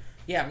computer. credit?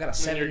 Yeah, I've got a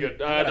 7. You're good.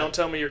 Don't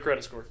tell me your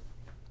credit score.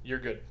 You're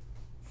good.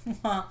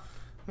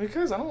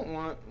 Because I don't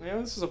want,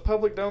 this is a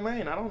public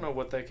domain. I don't know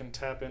what they can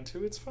tap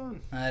into. It's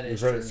fun. That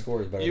is Your credit true.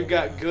 score is better. You've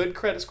got good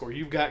credit score.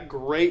 You've got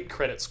great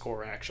credit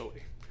score,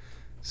 actually.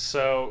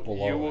 So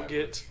you will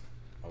get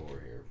over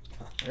here.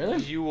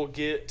 Really? you'll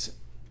get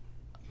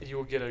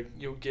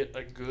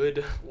a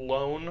good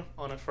loan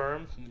on a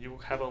firm. You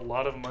have a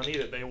lot of money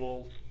that they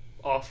will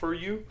offer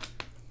you.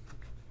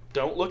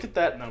 Don't look at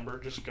that number.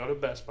 Just go to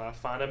Best Buy,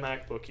 find a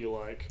MacBook you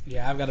like.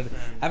 Yeah, I've got to do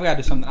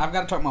something. I've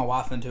got to talk my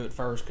wife into it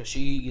first because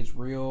she gets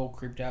real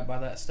creeped out by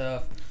that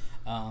stuff.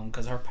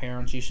 Because her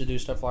parents used to do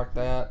stuff like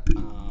that.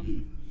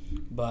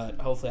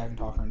 But hopefully I can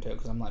talk her into it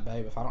because I'm like,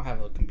 babe, if I don't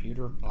have a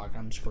computer,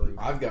 I'm screwed.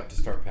 I've got to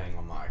start paying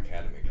on my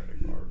Academy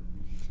credit card.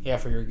 Yeah,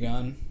 for your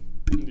gun.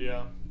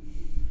 Yeah.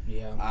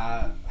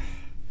 Yeah.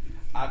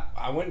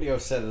 I went to go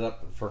set it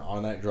up for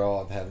automatic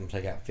draw. I've had them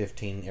take out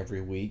 15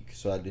 every week,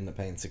 so I'd end up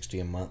paying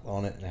 $60 a month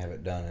on it and have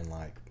it done in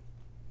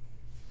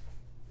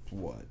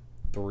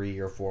 3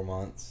 or 4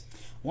 months.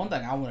 One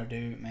thing I want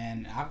to do,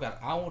 man, I just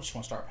want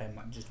to start paying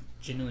just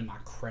genuinely my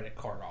credit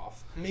card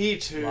off. Me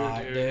too,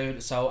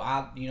 dude. So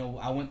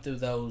I went through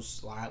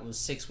those. Like, it was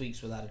 6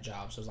 weeks without a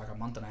job. So it was like a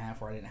month and a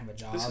half where I didn't have a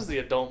job. This is the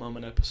adult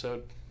moment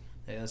episode.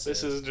 Yeah, this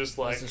is just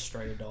like this is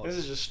straight adult. This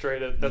is just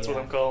straight. That's what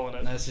I'm calling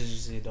it. This is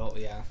just the adult.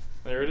 Yeah.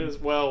 There it is.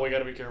 Well, we got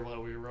to be careful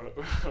how we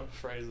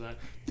phrase that.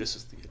 This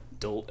is the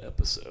adult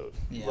episode.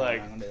 Yeah,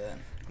 like, I'm gonna do that.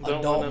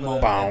 Adult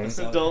moment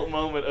episode. Adult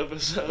moment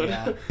episode.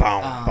 Yeah.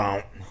 Bow,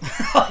 bow.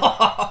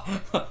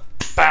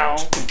 Bow,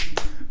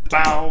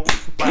 bow,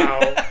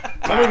 bow.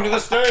 Coming to the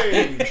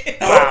stage.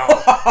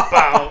 Bow,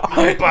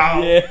 bow,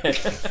 bow.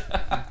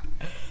 Yeah.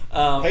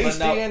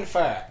 Pasty and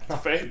fat.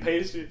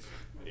 Pasty.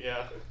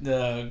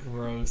 Yeah.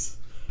 Gross.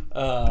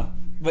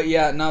 But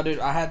yeah, no, dude.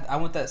 I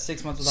went that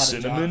 6 months without a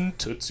job. Cinnamon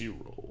Tootsie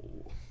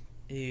Roll.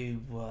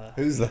 Ew.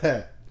 Who's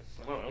that?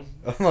 I don't know.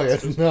 Oh my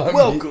god, it's not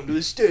Welcome to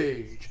the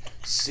stage,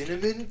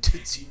 Cinnamon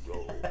Tootsie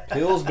Roll.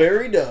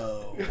 Pillsbury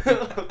Dough.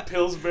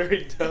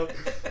 Pillsbury Dough.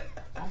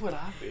 What would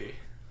I be?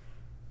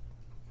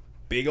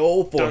 Big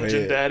old forehead.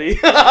 Dungeon Daddy.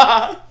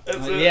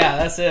 That's it. Yeah,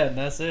 that's it.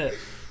 That's it.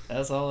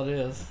 That's all it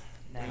is.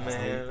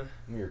 Man.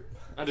 Weird.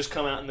 I just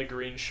come out in the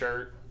green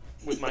shirt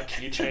with my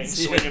keychain,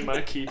 swinging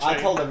my keychain. I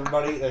told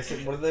everybody, they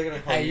said, what are they going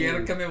to call Hey, you? you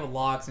gotta come in with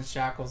locks and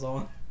shackles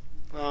on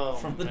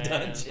from the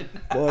dungeon.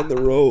 Find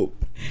the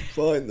rope.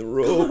 Find the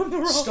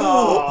rope.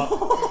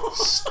 Stop.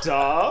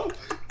 Stop.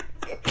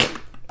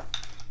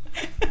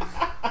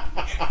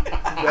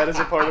 That is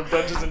a part of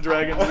Dungeons and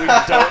Dragons we don't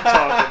talk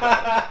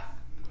about.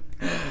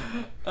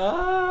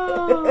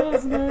 Oh,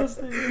 that's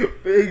nasty.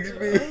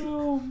 Bigsby.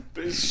 Oh.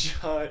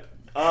 Shut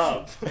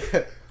up.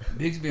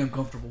 Bigsby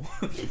uncomfortable.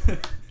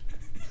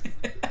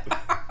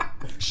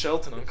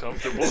 Shelton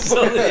uncomfortable.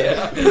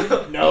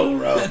 Yeah. No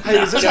rope.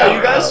 Hey, is this how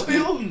you guys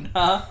feel?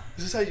 Huh?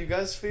 Is this how you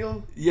guys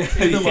feel? Yeah.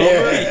 In the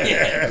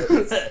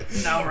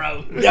moment? No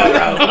rope. No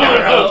rope.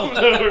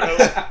 No rope. No,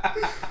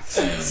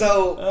 no.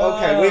 So,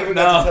 okay, we haven't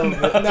got to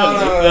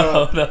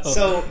tell them. No.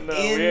 So, No,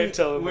 we ain't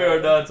telling We are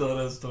that. not telling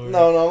that story.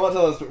 No, I'm not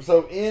telling the story.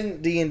 So,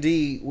 in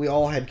D&D, we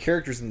all had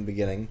characters in the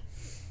beginning,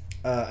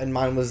 and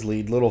mine was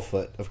lead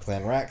Littlefoot of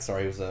Clan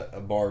Raxar. He was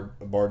a bard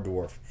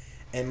dwarf.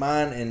 And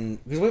mine,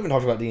 and because we haven't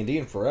talked about D&D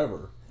in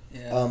forever,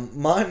 Yeah.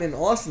 mine and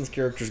Austin's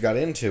characters got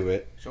into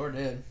it, Sure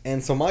did.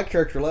 and so my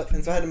character left,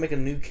 and so I had to make a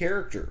new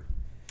character.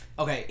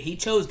 Okay, he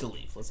chose to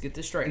leave. Let's get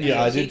this straight.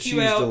 Yeah, I did kick you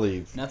choose out, to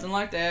leave. Nothing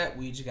like that.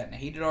 We just got in a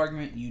heated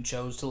argument. You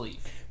chose to leave.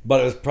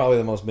 But it was probably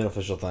the most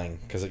beneficial thing,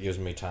 because it gives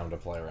me time to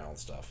play around with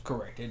stuff.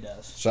 Correct, it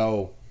does.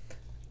 So,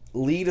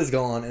 lead is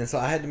gone, and so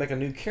I had to make a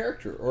new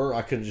character, or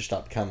I could have just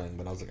stopped coming,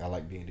 but I was like, I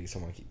like D&D, so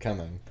I'm going to keep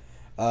coming.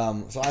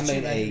 So I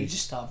made You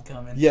just stopped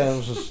coming. Yeah, it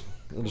was just...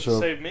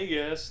 Saved me,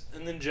 yes.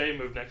 And then Jay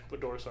moved next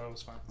door, so I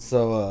was fine.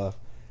 So,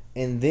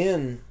 and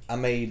then I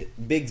made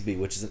Bigsby,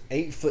 which is an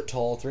 8 foot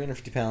tall,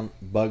 350 pound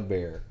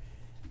bugbear.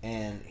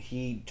 And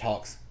he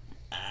talks,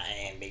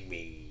 I am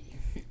Bigsby.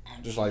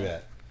 Just like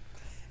that.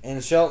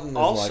 And Shelton is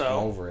Also, like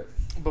over it.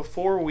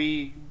 Before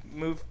we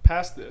move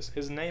past this,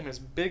 his name is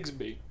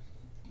Bigsby.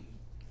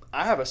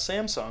 I have a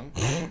Samsung,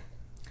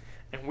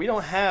 and we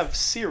don't have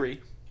Siri.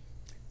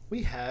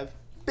 We have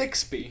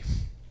Bixby.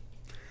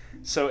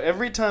 So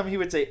every time he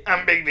would say,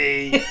 I'm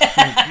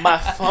Bigsby, my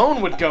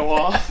phone would go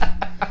off.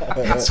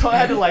 And so I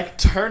had to, like,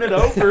 turn it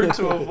over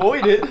to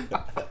avoid it.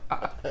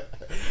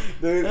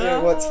 Dude,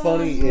 and what's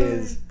funny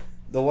is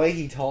the way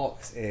he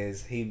talks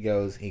is he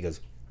goes,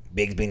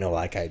 Bigsby no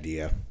like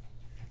idea.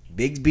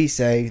 Bigsby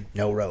say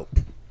no rope.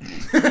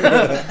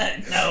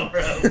 No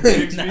rope.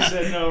 Bigsby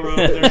said no rope.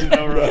 There's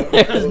no rope.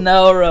 There's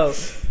no rope.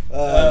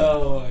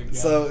 Oh my god.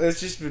 So it's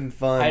just been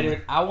fun.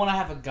 I want to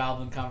have a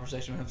goblin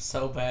conversation with him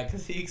so bad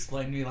because he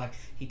explained to me like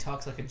he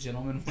talks like a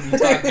gentleman when he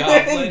talks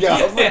goblin.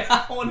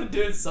 Yeah, I want to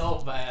do it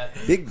so bad.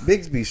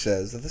 Bigsby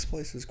says that this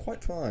place is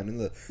quite fine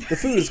and the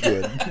food is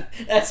good.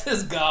 That's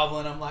his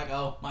goblin. I'm like,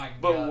 oh my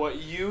god. But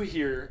what you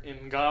hear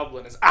in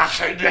Goblin is,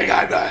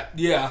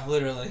 yeah,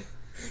 literally.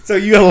 So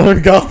you gotta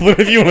learn Goblin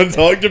if you want to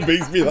talk to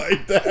Bigsby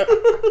like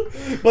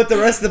that. But the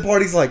rest of the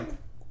party's like,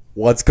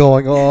 what's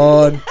going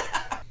on?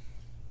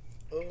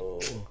 Oh,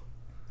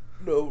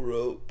 no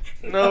rope.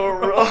 No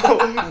rope.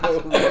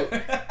 No rope.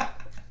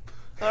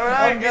 All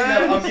right,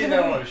 guys. I'm getting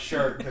that on a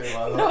shirt too.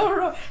 No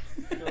rope.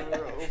 No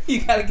rope.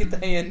 You gotta get the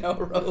hand no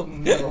rope.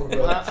 No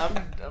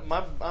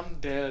rope. I'm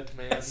dead,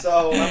 man.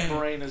 So my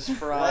brain is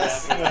fried.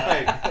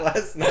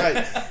 Last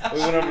night we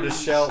went over to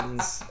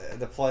Shelton's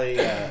to play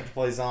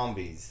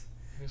zombies.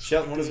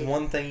 Shelton, what is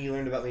one thing you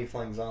learned about me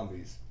playing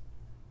zombies?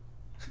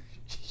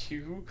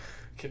 You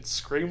can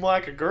scream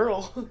like a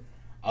girl.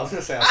 I was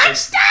gonna say I'm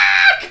stuck.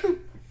 I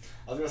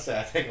was gonna say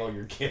I take all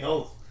your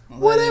kills.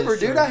 Whatever,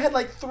 dude. I had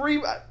like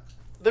 3.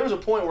 There was a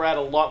point where I had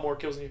a lot more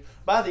kills than you.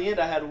 By the end,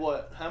 I had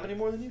what? How many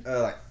more than you?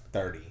 Like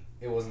 30.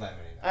 It wasn't that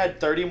many. I had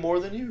 30 more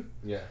than you.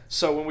 Yeah.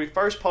 So when we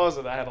first paused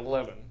it, I had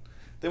 11.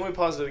 Then we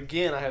paused it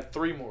again, I had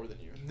 3 more than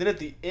you. Then at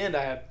the end,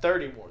 I had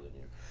 30 more than you.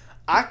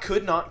 I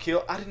could not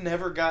kill. I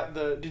never got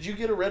the. Did you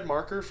get a red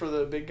marker for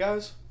the big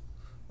guys?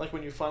 Like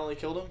when you finally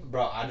killed him?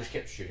 Bro, I just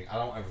kept shooting. I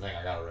don't ever think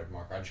I got a red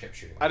marker. I just kept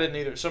shooting. I didn't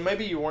either. So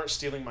maybe you weren't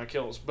stealing my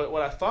kills. But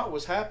what I thought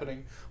was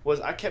happening was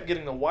I kept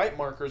getting the white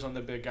markers on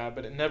the big guy,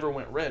 but it never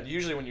went red.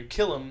 Usually when you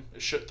kill him,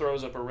 it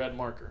throws up a red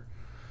marker.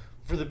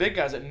 For the big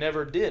guys, it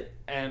never did.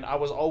 And I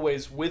was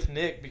always with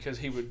Nick because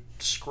he would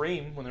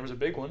scream when there was a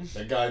big one.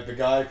 Big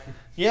guy.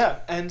 Yeah,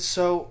 and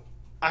so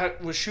I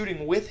was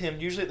shooting with him,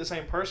 usually at the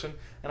same person,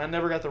 and I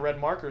never got the red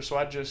marker, so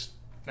I just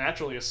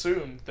naturally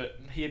assumed that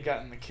he had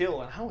gotten the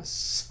kill, and I was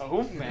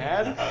so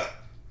mad.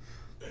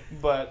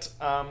 But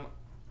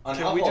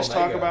can we just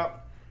talk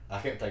about... I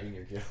kept taking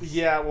your kills.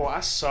 Yeah, well, I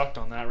sucked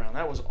on that round.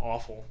 That was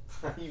awful.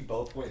 You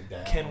both went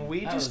down. Can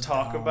we just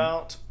talk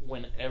about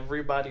when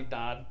everybody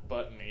died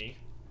but me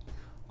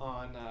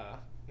on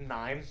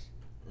 9?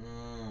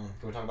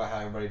 Can we talk about how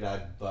everybody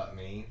died but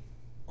me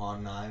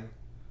on 9?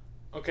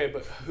 Okay,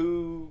 but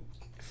who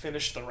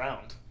finished the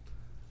round?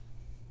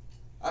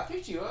 I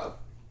picked you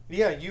up.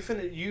 Yeah, you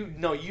finished.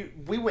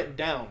 We went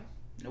down.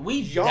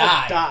 Y'all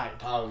died.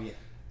 Oh, yeah.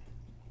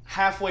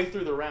 Halfway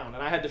through the round,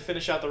 and I had to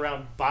finish out the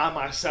round by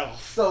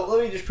myself. So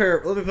let me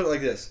put it like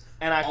this.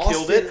 And I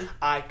killed it.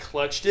 I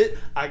clutched it.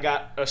 I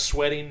got a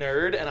sweaty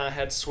nerd, and I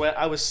had sweat.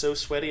 I was so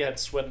sweaty, I had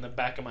sweat in the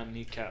back of my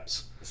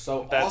kneecaps.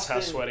 So that's how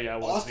sweaty I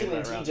was. Austin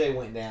and TJ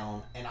went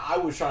down, and I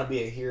was trying to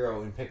be a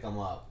hero and pick them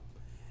up,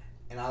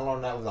 and I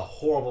learned that was a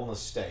horrible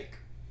mistake.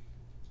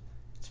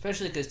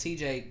 Especially because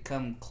TJ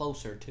come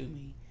closer to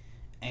me,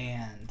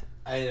 and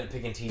I ended up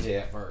picking TJ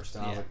at first,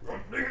 and I was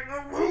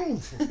like,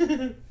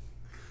 "Move!"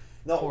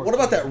 No, Poor what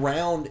about TJ. that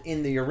round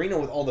in the arena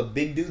with all the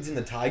big dudes and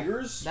the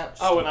tigers? And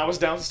I was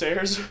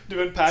downstairs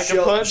doing pack a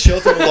Shel- punch.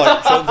 Shelton's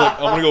like, I'm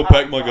gonna go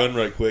pack my gun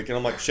right quick, and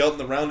I'm like, Shelton,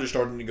 the round just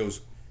started, and he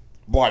goes,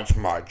 "What's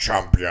my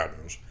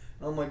champions?"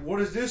 And I'm like, what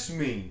does this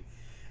mean?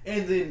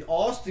 And then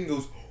Austin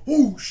goes,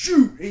 "Oh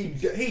shoot!"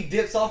 He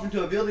dips off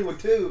into a building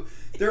with 2.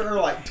 There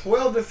are like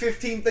 12 to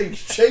 15 things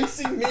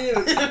chasing me.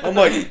 I'm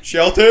like,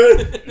 Shelton,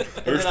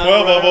 there's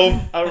 12 of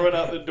them. I run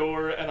out the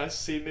door and I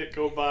see Nick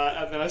go by,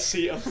 and then I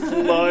see a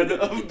flood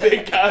of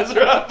big guys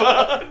right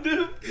behind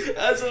him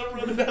as I'm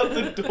running out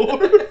the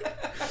door.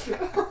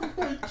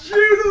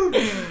 Shoot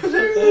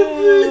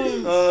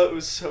him! Oh, it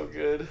was so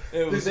good.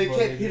 it was They funny.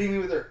 kept hitting me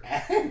with their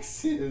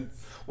axes.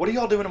 What are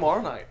y'all doing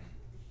tomorrow night?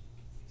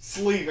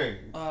 Sleeping.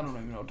 I don't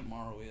even know what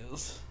tomorrow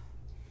is.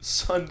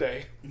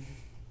 Sunday.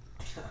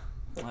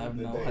 I have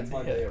no It's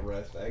my day idea. of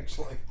rest,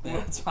 actually.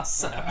 That's my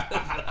Sabbath.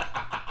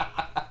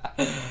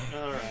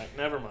 All right,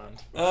 never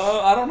mind.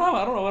 I don't know.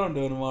 I don't know what I'm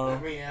doing tomorrow.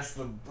 Let me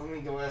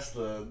go ask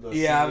the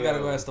Yeah, CEO. I've got to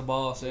go ask the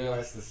boss. Go Yeah.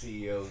 ask the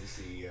CEO. The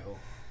CEO.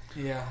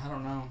 Yeah, I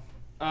don't know.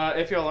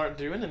 If y'all aren't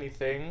doing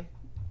anything,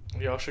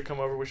 y'all should come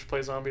over. We should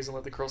play zombies and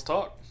let the girls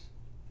talk.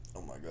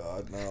 Oh my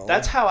God, no.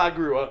 That's how I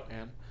grew up,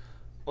 man.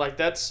 Like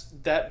that.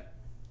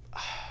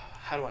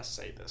 How do I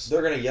say this?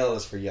 They're gonna yell at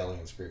us for yelling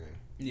and screaming.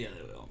 Yeah,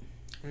 they will.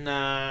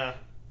 Nah.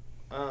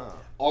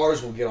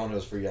 Ours will get on to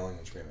us for yelling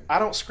and screaming. I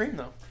don't scream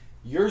though.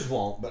 Yours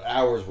won't, but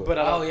ours will. But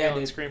I don't Oh, yeah, yell and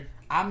dude. scream.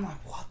 I'm like,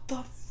 what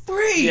the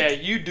freak? Yeah,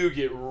 you do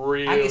get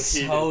real I get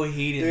heated. so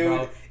heated, Dude,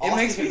 bro. It Austin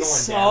makes kept me going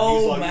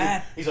so down.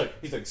 mad. He's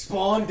like,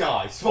 spawn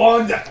die,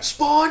 spawn die.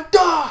 Spawn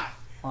die!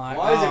 Like,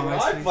 Why is it oh, when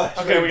makes I me- flash?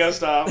 Okay, we gotta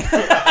stop.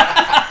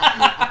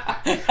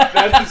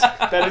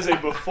 that is a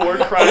before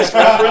Christ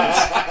reference.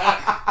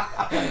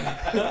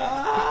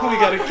 We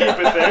gotta keep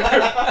it there.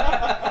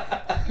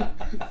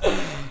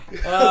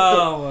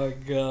 Oh my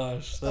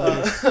gosh,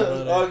 that is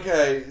funny.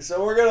 Okay,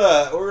 so we're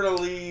gonna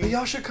But leave.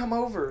 y'all should come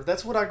over.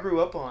 That's what I grew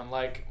up on.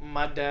 Like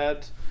my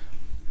dad.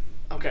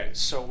 Okay,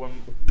 so when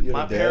You have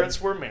my a dad?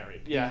 parents were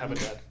married, yeah, I have a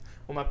dad.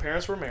 When my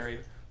parents were married,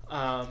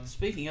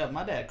 Speaking of,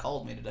 my dad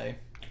called me today.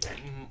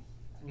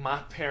 my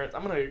parents.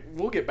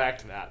 We'll get back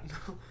to that.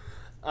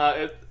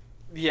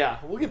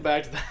 We'll get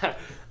back to that.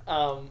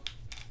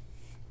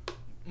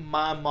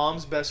 My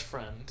mom's best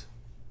friend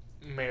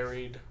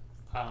married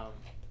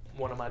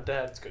one of my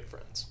dad's good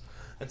friends,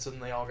 and so then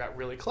they all got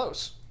really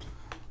close.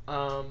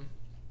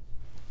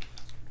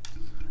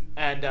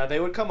 And they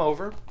would come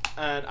over,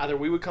 and either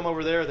we would come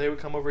over there or they would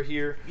come over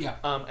here. Yeah.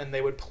 And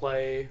they would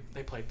play.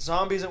 They played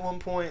zombies at one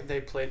point.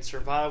 They played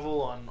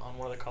survival on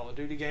one of the Call of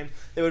Duty games.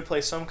 They would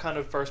play some kind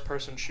of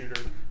first-person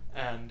shooter,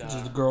 and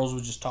Just the girls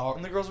would just talk.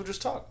 and the girls would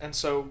just talk. And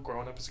so,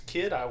 growing up as a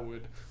kid, I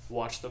would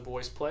watch the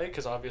boys play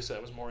because obviously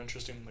that was more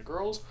interesting than the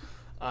girls.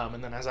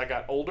 And then as I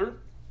got older,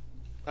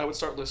 I would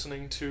start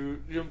listening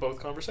to both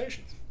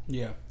conversations.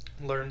 Yeah.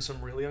 Learn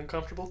some really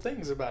uncomfortable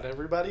things about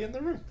everybody in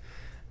the room.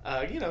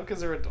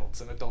 Because they're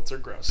adults and adults are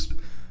gross.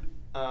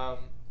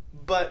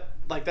 But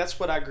like that's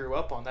what I grew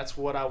up on. That's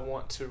what I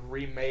want to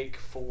remake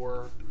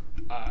for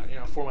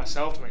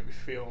myself to make me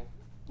feel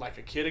like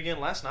a kid again.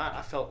 Last night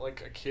I felt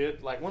like a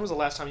kid. Like when was the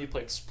last time you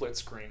played split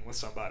screen with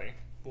somebody?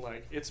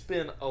 Like it's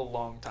been a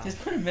long time. It's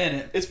been a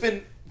minute. It's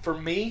been for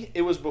me.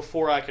 It was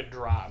before I could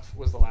drive.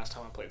 Was the last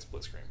time I played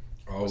split screen.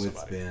 Oh, with it's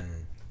somebody.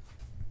 been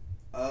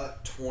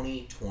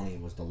 2020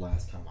 was the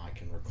last time I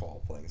can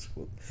recall playing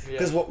split. Yeah.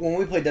 Because when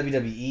we play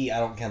WWE, I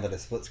don't count that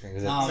as split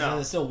screen. No,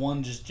 it's still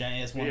one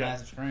it's one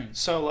massive screen.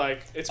 So,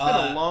 like, it's been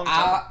a long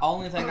time.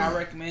 Only thing I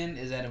recommend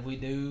is that if we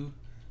do,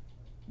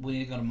 we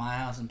need to go to my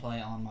house and play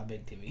it on my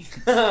big TV.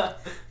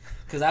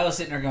 Because I was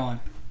sitting there going,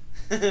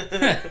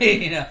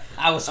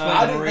 I was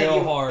sweating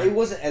real hard. It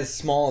wasn't as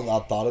small as I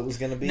thought it was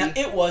going to be. No,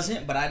 it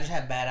wasn't, but I just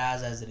have bad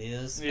eyes as it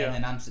is. Yeah. And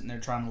then I'm sitting there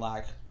trying to,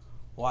 like,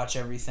 watch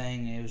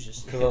everything. It was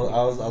just... Because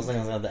I was thinking I was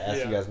going to have to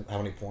ask you guys how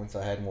many points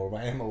I had and what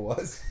my ammo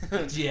was.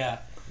 Yeah.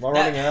 Am I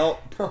running out?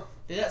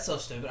 Dude, that's so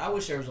stupid. I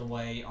wish there was a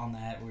way on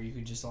that where you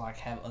could just, like,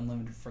 have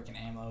unlimited freaking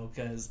ammo,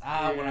 because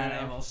I went out of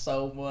ammo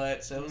so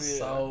much. I was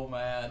so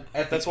mad.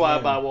 That's why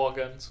I buy wall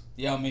guns.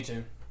 Yeah, me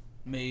too.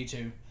 Me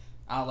too.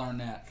 I learned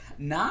that.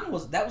 9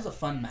 was a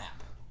fun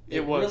map.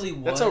 It really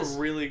was. That's a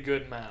really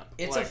good map.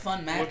 It's a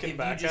fun map if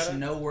you just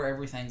know where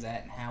everything's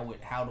at and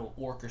how to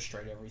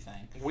orchestrate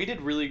everything. We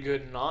did really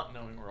good not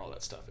knowing where all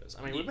that stuff is.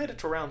 I mean, we made it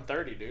to round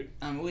 30, dude.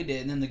 I mean, we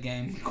did, and then the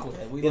game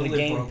quit. We the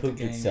game broke pooped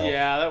the game. itself.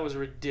 Yeah, that was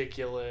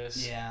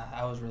ridiculous. Yeah,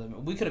 I was really... I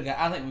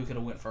think we could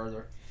have went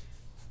further.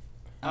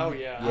 Oh,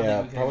 yeah.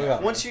 Yeah, probably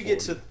about once you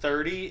get to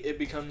 30, it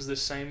becomes the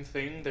same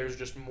thing. There's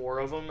just more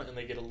of them, and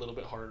they get a little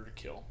bit harder to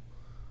kill.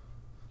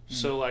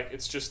 So, like,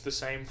 it's just the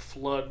same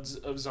floods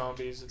of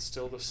zombies. It's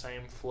still the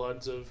same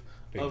floods of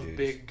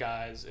big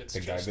guys. It's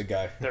big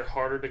guy. They're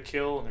harder to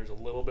kill, and there's a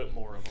little bit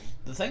more of them.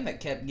 The thing that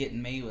kept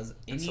getting me was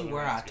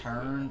anywhere I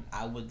turned,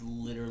 I would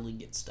literally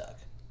get stuck.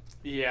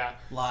 Yeah.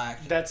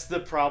 Like... That's the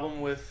problem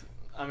with...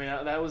 I mean,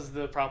 that was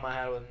the problem I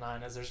had with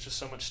 9, is there's just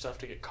so much stuff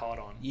to get caught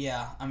on.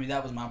 Yeah, I mean,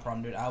 that was my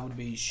problem, dude. I would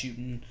be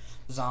shooting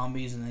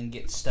zombies and then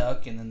get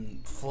stuck and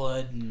then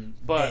flood and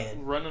dead.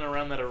 Running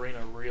around that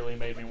arena really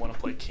made me want to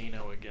play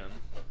Kino again.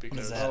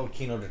 Because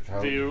Kino de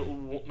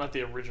not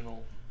the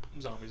original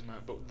Zombies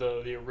map, but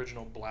the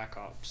original Black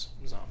Ops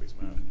Zombies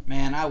map.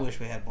 Man, I wish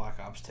we had Black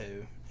Ops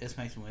 2. This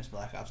makes me wish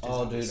Black Ops 2.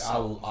 Oh, dude,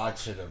 I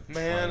should have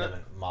trained him in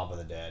Mob of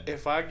the Dead.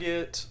 If I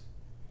get...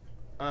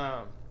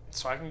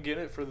 so I can get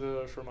it for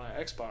my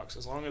Xbox.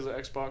 As long as the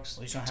Xbox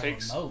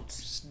takes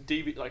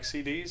like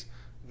CDs,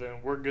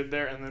 then we're good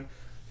there. And then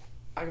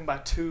I can buy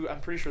 2. I'm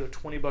pretty sure they're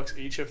 $20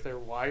 each if they're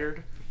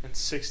wired, and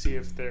 $60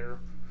 if they're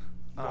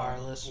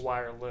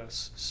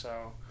wireless.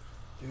 So,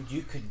 dude,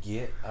 you could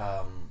get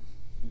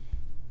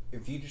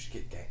if you just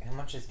get how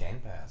much is Game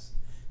Pass?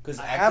 Because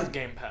I have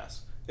Game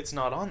Pass. It's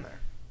not on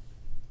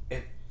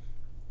there.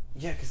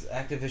 Because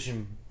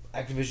Activision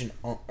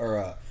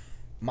or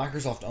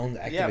Microsoft owns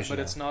Activision. Yeah, but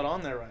it's not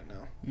on there right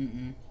now.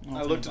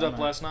 I looked it up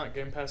last night.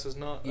 Game Pass is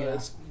not. Yeah.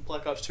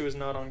 Black Ops 2 is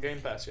not on Game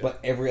Pass yet. But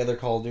every other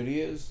Call of Duty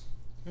is?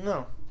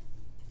 No.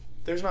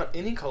 There's not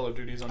any Call of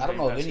Duties on Game Pass. I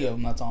don't know if any of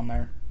them that's on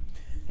there.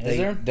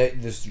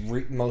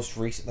 Most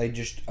recent, they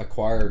just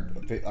acquired.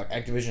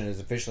 Activision is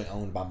officially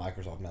owned by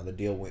Microsoft now. The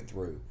deal went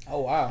through. Oh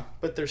wow!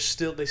 But they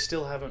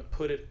still haven't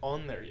put it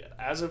on there yet.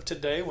 As of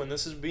today, when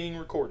this is being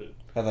recorded,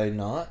 have they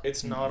not?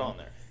 It's not on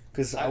there.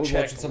 Because I was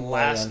watching some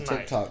last on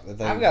TikTok that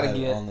they I've got to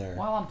get on there.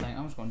 While I'm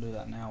just going to do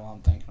that now while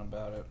I'm thinking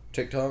about it.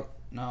 TikTok?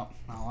 No,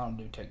 I don't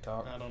do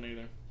TikTok. I don't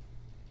either.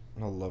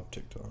 I love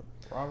TikTok.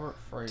 Robert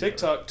Fraser.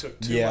 TikTok took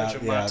too much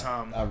of my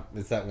time.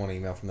 It's that one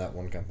email from that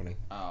one company.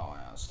 Oh,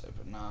 yeah,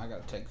 stupid. No, I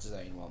got to take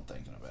Zane while I'm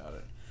thinking about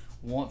it.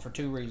 One, for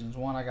 2 reasons.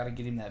 One, I got to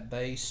get him that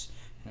base,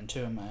 and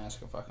 2, I'm going to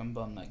ask if I can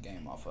bum that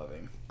game off of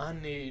him. I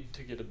need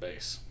to get a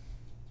base.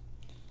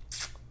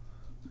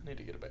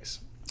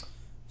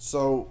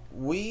 So,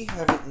 we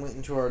haven't went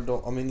into our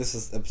adult... I mean,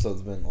 this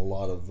episode's been a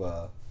lot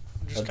of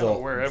just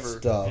adult wherever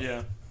stuff.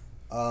 Yeah.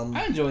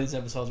 I enjoy these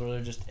episodes where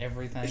they're just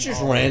everything. It's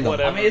just random.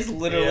 Whatever. I mean, it's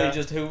literally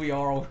just who we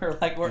are. We're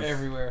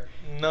everywhere.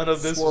 None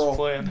of this is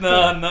planned.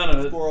 None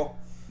of it. Squirrel.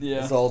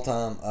 Yeah. It's all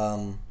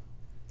time.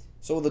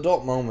 So with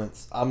adult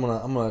moments, I'm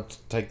gonna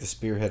take the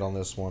spearhead on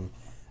this one.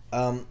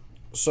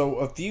 So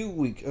a few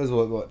weeks,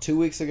 what 2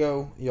 weeks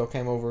ago, y'all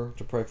came over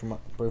to pray for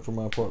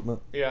my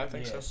apartment. Yeah, I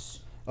think so.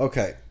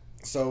 Okay,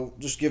 so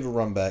just give a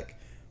run back.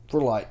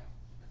 For like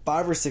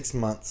 5 or 6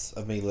 months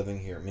of me living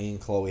here, me and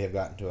Chloe have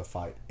gotten into a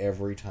fight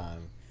every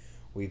time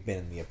we've been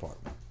in the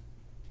apartment.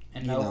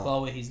 And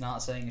Chloe, he's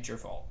not saying it's your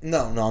fault.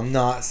 No, I'm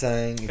not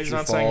saying it's your fault. He's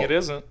not saying it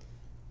isn't.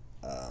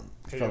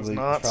 He's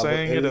not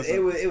saying it isn't.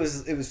 It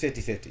was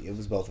 50-50. It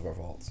was both of our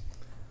faults.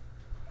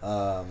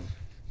 But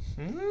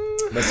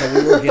so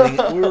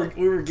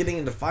we were getting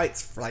into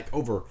fights for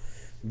over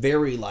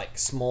very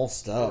small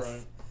stuff.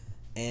 Right.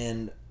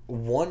 And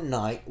one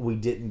night we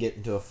didn't get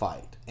into a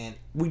fight, and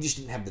we just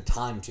didn't have the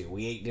time to.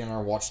 We ate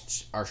dinner,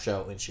 watched our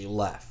show, and she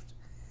left.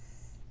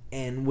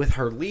 And with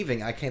her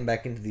leaving, I came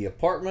back into the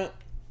apartment,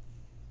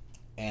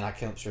 and I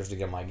came upstairs to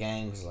get my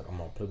game, because I'm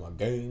going to play my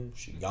game.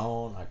 She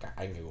gone. I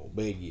ain't go to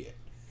bed yet.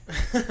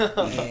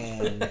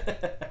 And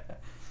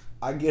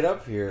I get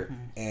up here,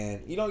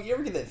 and, you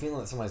ever get that feeling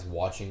that somebody's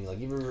watching?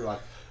 You ever,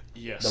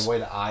 yes. The way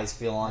the eyes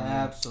feel on you?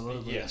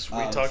 Absolutely. Yes,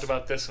 we talked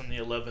about this in the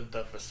 11th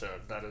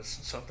episode. That is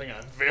something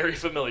I'm very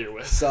familiar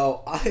with.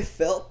 So, I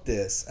felt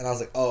this, and I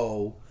was like,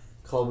 oh,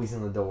 Chloe's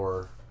in the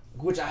door.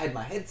 which I had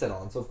my headset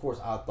on, so of course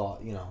I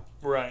thought,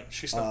 Right.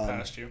 She snuck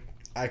past you.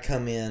 I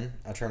come in,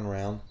 I turn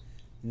around,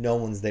 no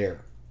one's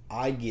there.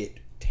 I get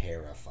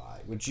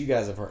terrified, which you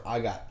guys have heard. I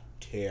got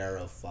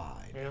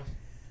terrified. Yeah.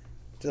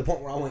 To the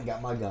point where I went and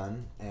got my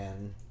gun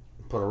and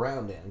put a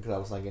round in, because I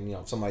was thinking,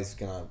 somebody's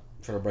going to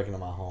try to break into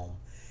my home.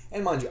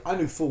 And mind you, I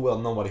knew full well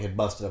nobody had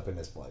busted up in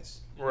this place.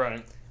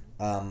 Right.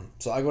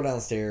 So I go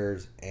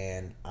downstairs,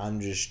 and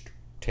I'm just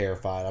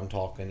terrified. I'm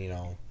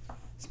talking,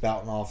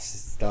 spouting off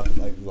stuff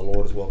like the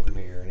Lord is welcome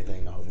here.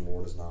 Anything not of the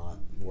Lord is not.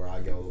 Where I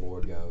go, the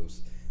Lord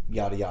goes.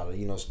 Yada,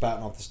 yada.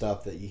 Spouting off the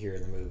stuff that you hear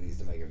in the movies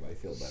to make everybody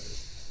feel better.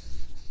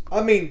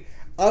 I mean,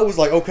 I was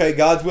like, okay,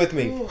 God's with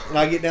me. And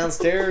I get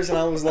downstairs, and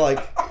I was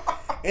like...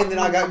 And then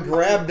I got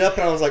grabbed up,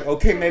 and I was like,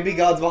 okay, maybe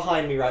God's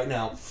behind me right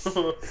now.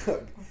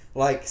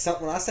 Like,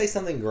 when I say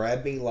something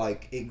grabbed me,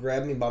 like, it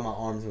grabbed me by my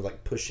arms and was,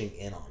 like, pushing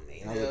in on me.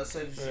 And I was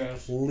like,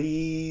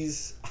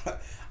 please.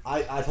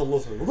 I told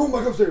Lilith, we're going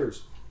back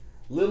upstairs.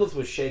 Lilith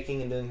was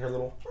shaking and doing her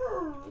little,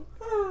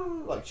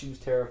 like, she was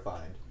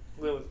terrified.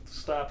 Lilith,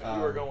 stop it.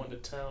 You are going to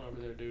town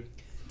over there, dude.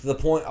 To the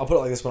point, I'll put it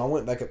like this, when I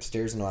went back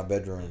upstairs into my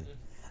bedroom,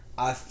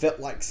 I felt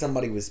like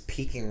somebody was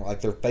peeking,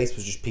 like their face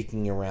was just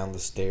peeking around the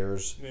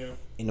stairs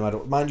into my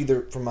door. Mind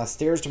you, from my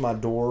stairs to my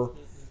door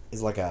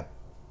is like a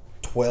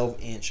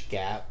 12-inch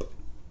gap,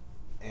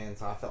 and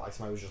so I felt like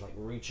somebody was just like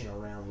reaching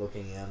around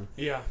looking in.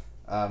 Yeah.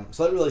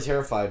 So that really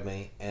terrified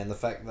me, and the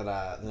fact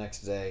that the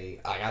next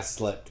day I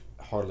slept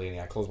hardly any.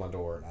 I closed my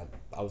door, and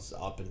I was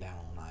up and down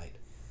all night.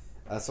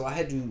 So I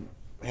had to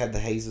have the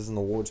hazes and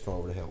the wards come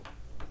over to help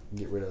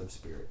get rid of the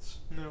spirits.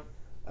 No.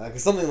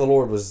 Because something of the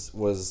Lord was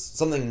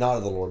something not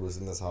of the Lord was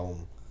in this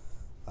home.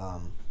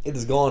 It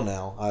is gone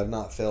now. I have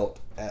not felt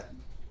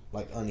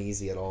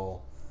uneasy at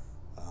all.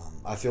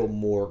 I feel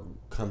more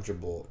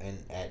comfortable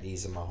and at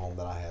ease in my home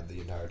than I have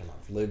the entire time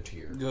I've lived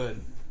here.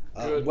 Good.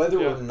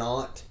 Whether or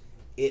not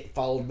it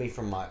followed me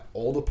from my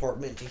old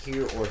apartment to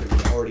here, or if it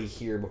was already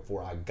here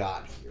before I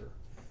got here,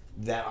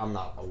 that I'm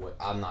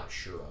not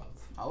sure of.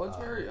 Oh, it's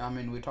very. I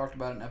mean, we talked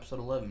about it in episode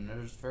 11.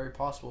 It's very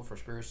possible for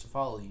spirits to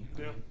follow you.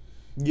 Yeah.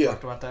 We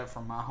talked about that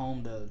from my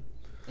home to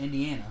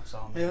Indiana.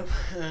 So yeah,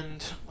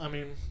 and I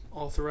mean,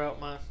 all throughout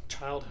my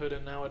childhood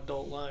and now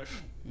adult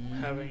life,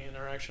 having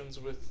interactions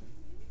with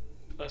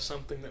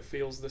something that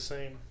feels the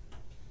same.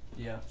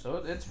 Yeah,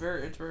 so it's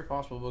very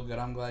possible, but good.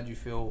 I'm glad you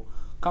feel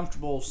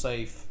comfortable,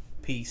 safe,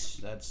 peace.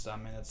 That's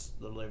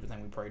literally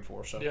everything we prayed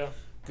for. So yeah,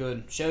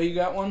 good. Shell, you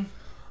got one?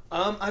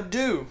 I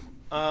do.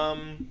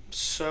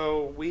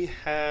 So we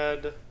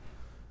had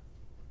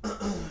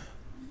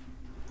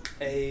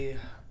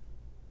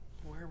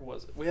where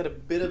was it? We had a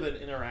bit of an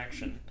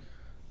interaction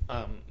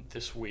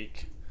this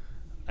week,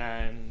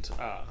 and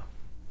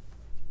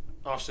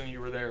Austin, you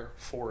were there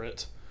for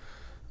it,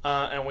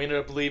 and we ended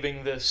up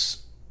leaving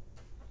this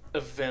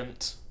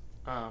event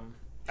at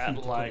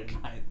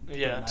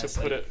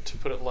to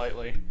put it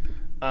lightly,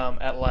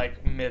 at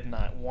like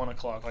midnight, 1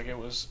 o'clock. Like it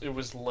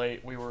was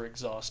late. We were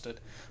exhausted,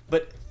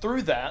 but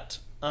through that,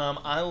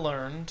 I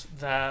learned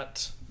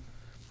that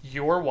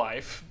your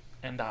wife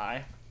and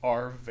I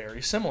are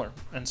very similar,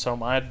 and so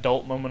my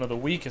adult moment of the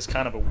week is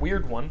kind of a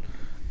weird one,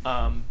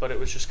 but it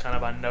was just kind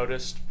of, I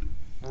noticed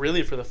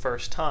really for the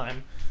first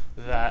time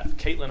that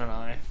Caitlin and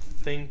I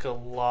think a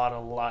lot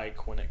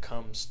alike when it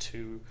comes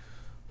to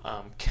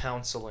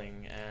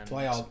counseling and that's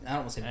why y'all, I don't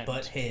want to say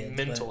butt heads,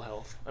 mental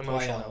health,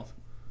 emotional health.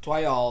 That's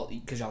why y'all,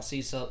 because y'all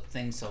see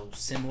things so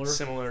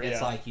similar. It's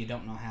yeah. like you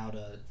don't know how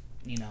to,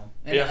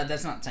 and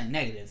that's not saying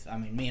negative. I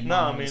mean, me and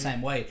Mom are the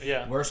same way.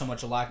 Yeah. We're so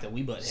much alike that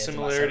we butt heads.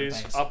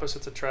 Similarities,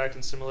 opposites attract,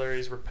 and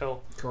similarities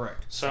repel.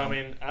 Correct. So I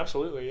mean,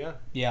 absolutely, yeah.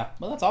 Yeah,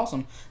 well, that's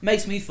awesome.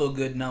 Makes me feel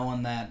good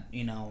knowing that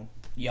y'all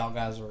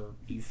guys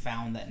you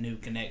found that new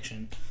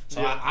connection.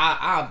 So yeah.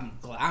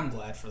 I'm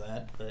glad for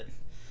that, but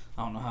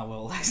I don't know how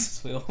well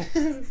Alexis will.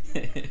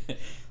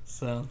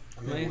 So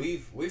I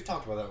mean, we've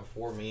talked about that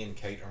before. Me and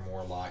Kate are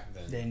more alike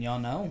than y'all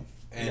know.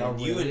 And y'all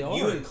really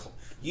are.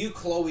 You,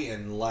 Chloe,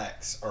 and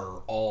Lex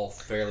are all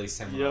fairly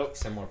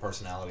similar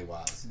personality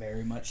wise.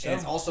 Very much so. And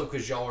it's also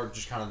because y'all are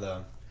just kind of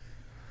the.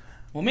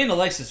 Well, me and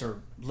Alexis are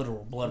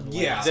literal blood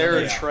related. Yeah,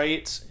 there are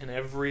traits in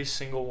every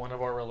single one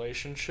of our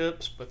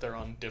relationships, but they're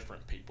on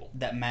different people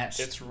that match.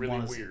 It's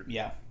really weird.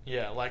 Yeah.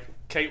 Yeah, like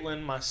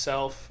Caitlin,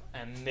 myself,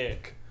 and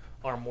Nick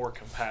are more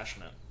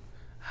compassionate.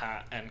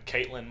 And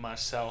Caitlin,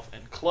 myself,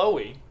 and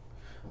Chloe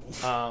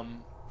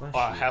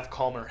have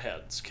calmer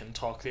heads, can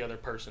talk the other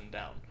person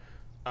down.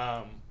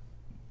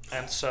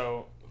 And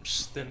so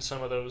then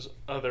some of those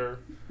other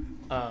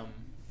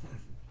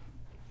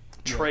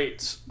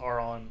traits are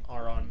on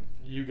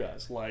you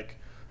guys. Like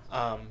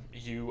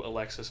you,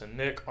 Alexis, and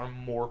Nick are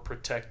more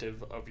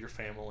protective of your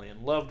family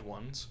and loved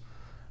ones.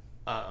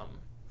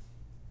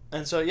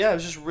 And so, yeah, it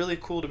was just really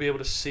cool to be able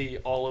to see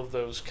all of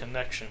those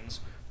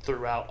connections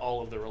throughout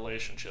all of the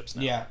relationships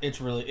now. Yeah, it's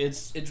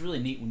really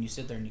neat when you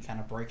sit there and you kind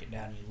of break it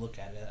down and you look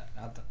at it.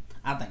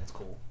 I think it's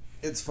cool.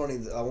 It's funny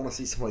that I want to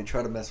see somebody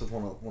try to mess with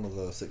one of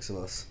the six of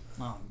us.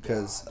 Oh,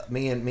 because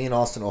me and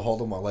Austin will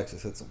hold them while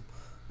Alexis hits them.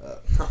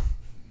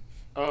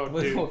 Oh,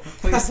 we dude.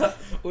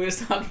 we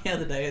was talking the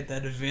other day at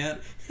that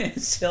event,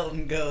 and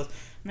Shelton goes,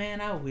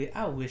 "Man,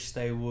 I wish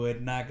they would."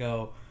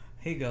 And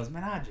he goes,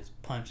 "Man, I'd just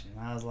punch him."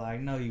 I was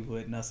like, "No, you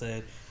wouldn't." I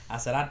said,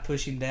 I'd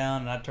push him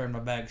down and I'd turn my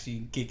back so you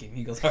can kick him.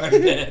 He goes, "All right,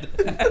 Dad."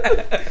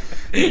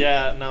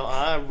 Yeah, no,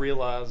 I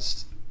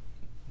realized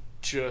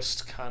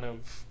just kind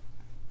of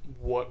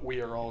what we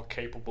are all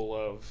capable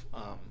of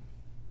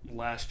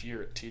last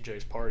year at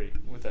TJ's party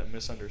with that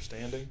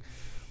misunderstanding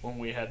when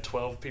we had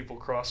 12 people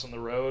crossing the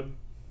road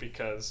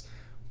because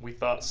we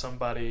thought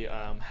somebody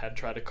had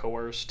tried to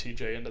coerce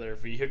TJ into their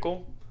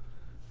vehicle,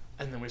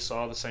 and then we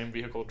saw the same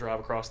vehicle drive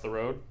across the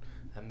road,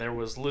 and there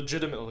was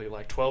legitimately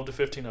like 12 to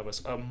 15 of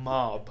us, a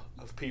mob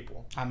of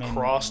people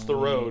crossed the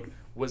road,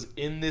 was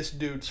in this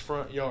dude's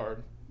front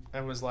yard,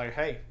 and was like,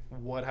 "Hey,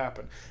 what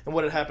happened?" And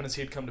what had happened is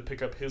he'd come to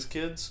pick up his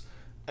kids,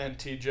 and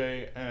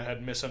TJ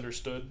had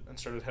misunderstood and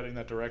started heading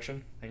that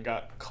direction and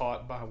got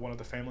caught by one of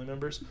the family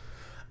members.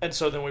 And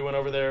so then we went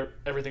over there,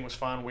 everything was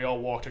fine, we all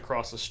walked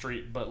across the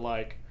street, but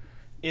like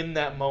in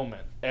that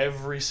moment,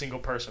 every single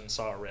person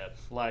saw red.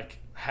 Like,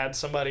 had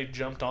somebody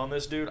jumped on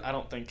this dude, I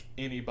don't think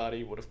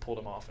anybody would have pulled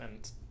him off,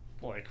 and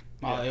like,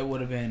 yeah. It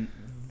would have been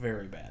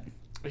very bad.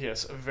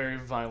 Yes, a very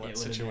violent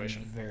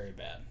situation. Very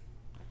bad.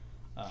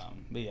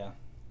 But yeah,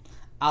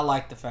 I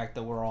like the fact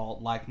that we're all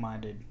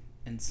like-minded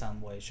in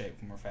some way, shape,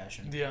 form, or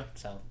fashion. Yeah.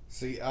 So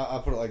see, I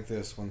put it like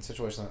this: when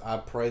situations, I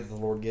pray that the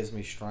Lord gives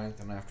me strength,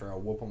 and after I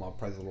whoop them, I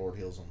pray the Lord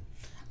heals them.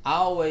 I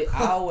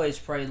always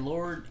pray,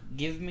 Lord,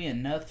 give me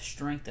enough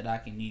strength that I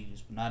can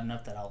use, but not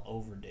enough that I'll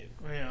overdo.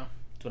 Yeah.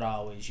 That's what I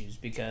always use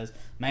because,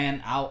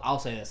 man, I'll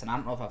say this, and I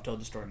don't know if I've told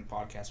this story in the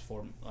podcast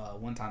before.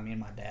 One time, me and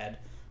my dad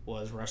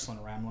was wrestling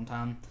around one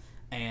time,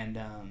 and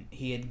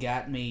he had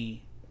got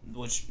me,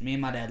 which me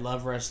and my dad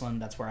love wrestling.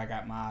 That's where I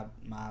got my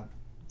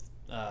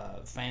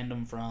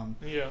fandom from.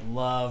 Yeah.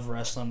 Love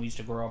wrestling. We used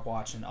to grow up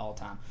watching it all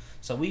the time.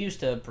 So we used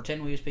to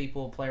pretend we was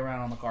people, play around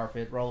on the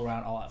carpet, roll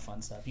around, all that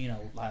fun stuff. You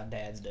know, like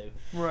dads do.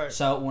 Right.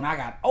 So when I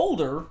got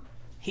older,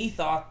 he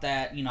thought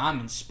that, you know, I'm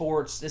in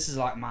sports. This is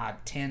like my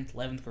 10th,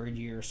 11th grade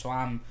year, so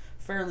I'm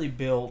fairly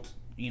built,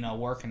 you know,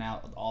 working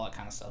out, all that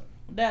kind of stuff.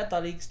 Dad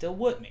thought he could still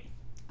whoop me.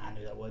 I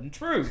knew that wasn't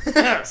true.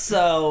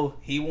 So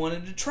he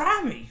wanted to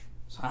try me.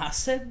 So I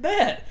said,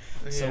 bet.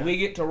 Yeah. So we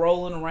get to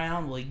rolling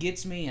around. Well, he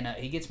gets me in a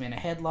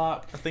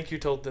headlock. I think you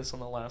told this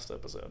on the last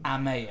episode. I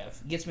may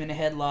have. Gets me in a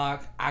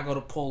headlock. I go to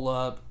pull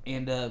up,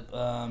 end up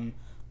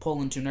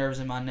pulling two nerves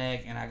in my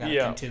neck, and I got a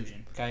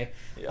contusion. Okay.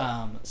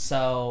 Yeah.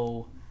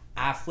 So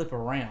I flip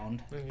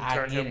around. I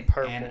get it,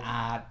 and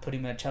I put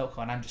him in a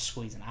chokehold, and I'm just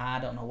squeezing. I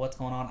don't know what's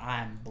going on.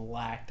 I am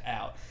blacked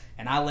out.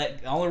 And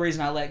the only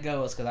reason I let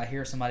go is because I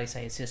hear somebody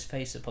say it's his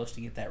face supposed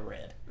to get that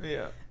red.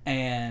 Yeah.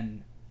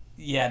 And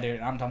yeah, dude,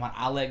 I'm talking about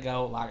I let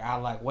go, like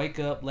I wake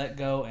up, let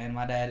go, and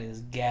my dad is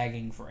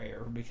gagging for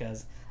air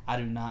because I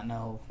do not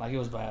know, like it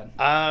was bad.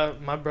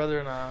 My brother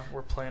and I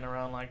were playing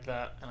around like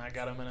that, and I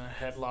got him in a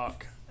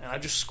headlock, and I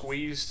just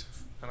squeezed,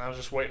 and I was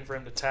just waiting for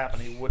him to tap,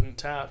 and he wouldn't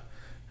tap,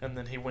 and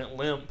then he went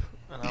limp,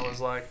 and I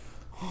was like,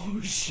 oh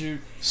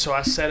shoot. So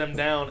I set him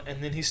down,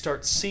 and then he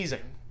starts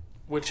seizing,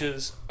 which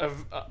is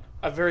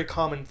a very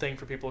common thing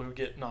for people who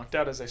get knocked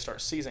out as they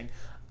start seizing.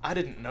 I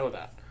didn't know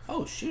that.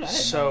 Oh, shoot, I didn't know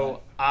that.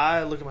 So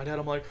I look at my dad,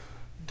 I'm like,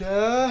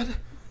 Dad,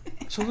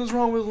 something's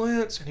wrong with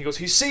Lance. And he goes,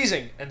 he's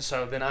seizing. And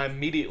so then I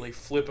immediately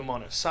flip him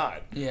on his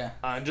side. Yeah.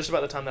 And just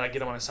about the time that I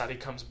get him on his side, he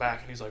comes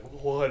back and he's like,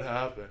 what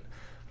happened?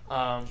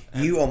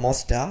 You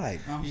almost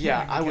died. Oh,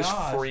 yeah, I was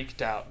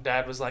freaked out.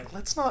 Dad was like,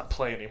 let's not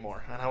play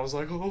anymore. And I was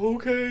like, oh,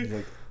 okay. He's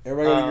like,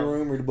 everybody go to your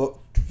room, read a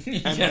book.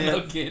 Yeah,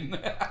 no kidding.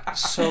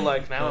 So,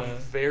 like, now I'm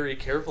very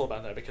careful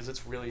about that because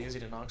it's really easy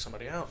to knock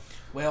somebody out.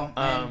 Well,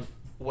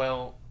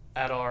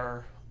 at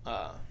our...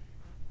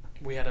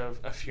 we had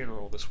a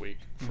funeral this week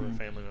for a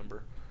family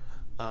member,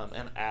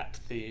 and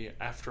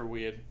after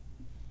we had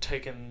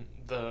taken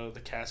the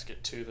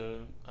casket to the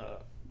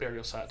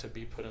burial site to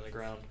be put in the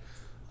ground,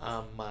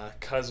 my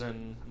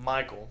cousin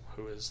Michael,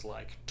 who is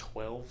like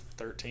 12,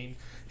 13,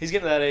 he's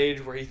getting to that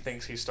age where he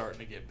thinks he's starting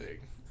to get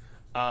big,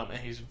 and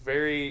he's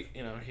very,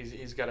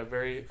 he's got a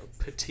very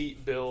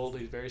petite build,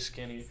 he's very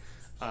skinny,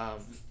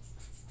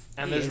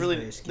 and there's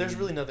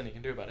really nothing he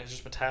can do about it. His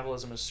just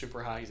metabolism is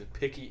super high. He's a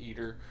picky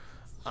eater,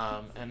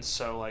 and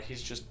so like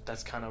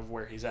that's kind of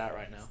where he's at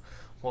right now.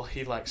 Well,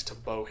 he likes to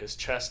bow his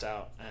chest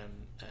out and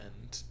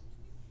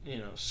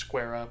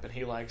square up, and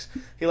he likes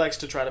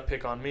to try to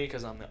pick on me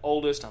because I'm the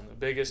oldest, I'm the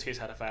biggest. He's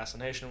had a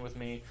fascination with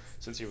me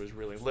since he was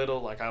really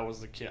little. Like I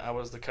was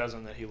the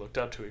cousin that he looked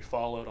up to. He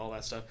followed all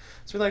that stuff.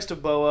 So he likes to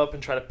bow up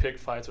and try to pick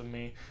fights with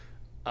me.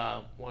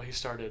 Well, he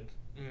started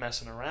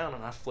messing around,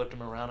 and I flipped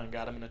him around and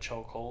got him in a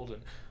chokehold,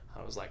 and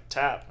I was like,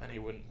 tap, and he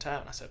wouldn't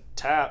tap. And I said,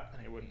 tap,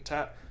 and he wouldn't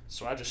tap.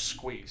 So I just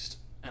squeezed.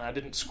 And I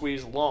didn't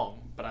squeeze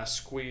long, but I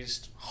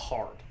squeezed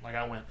hard. Like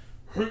I went,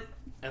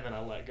 and then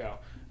I let go.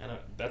 And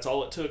that's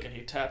all it took. And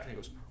he tapped, and he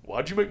goes,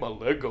 why'd you make my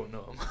leg go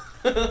numb?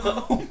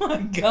 Oh, my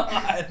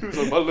God. He was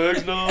like, my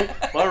leg's numb.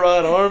 My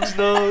right arm's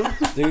numb.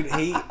 Dude,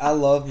 I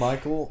love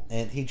Michael,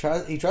 and he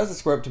tries to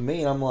square up to me,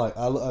 and I'm like,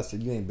 I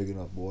said, you ain't big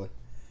enough, boy.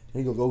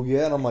 And he goes, oh,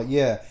 yeah? And I'm like,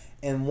 yeah.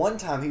 And one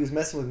time he was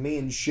messing with me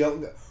and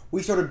Shelton.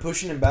 We started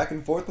pushing him back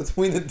and forth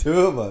between the two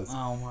of us.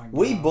 Oh, my God.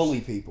 We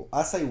bully people.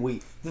 I say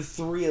we. The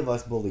three of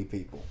us bully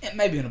people. Yeah,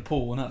 maybe in a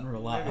pool, not in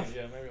real life. Maybe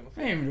in the pool.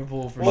 Maybe in a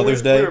pool for Mother's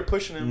sure. Day. We were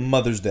pushing him.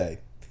 Mother's Day.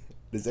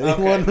 Does Okay,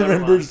 anyone never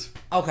remember? mind.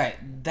 Okay,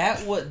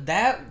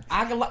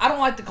 I don't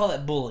like to call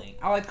that bullying.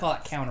 I like to call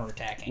that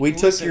counterattacking. We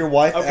took your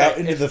wife out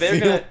into the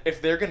field.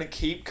 If they're gonna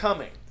keep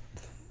coming,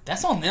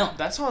 That's on them.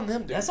 that's on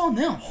them, dude. That's on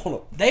them. Hold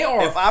on. They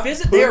are If I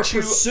they are put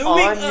you pursuing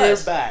on your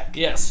us. back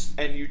Yes,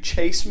 and you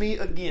chase me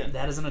again,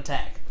 that is an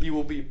attack. you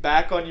will be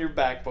back on your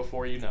back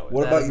before you know it.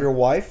 What That about is- your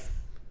wife?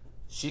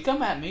 She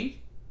come at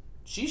me.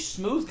 She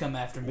smooth come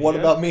after me. What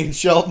about me and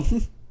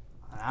Shelton?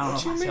 I don't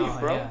What know. you mean,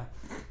 bro? Yeah.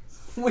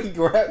 We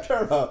grabbed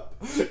her up,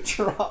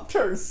 dropped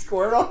her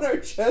square on her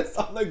chest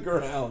on the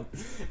ground,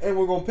 and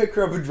we're gonna pick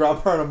her up and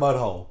drop her in a mud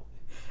hole.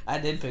 I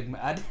did pick.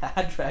 I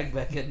dragged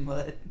back in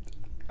mud.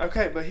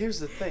 Okay, but here's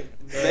the thing.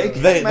 They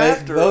came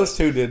after those us.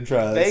 two did try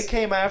us. They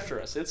came after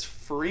us. It's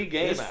free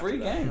game. It's after free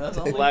that. game. That's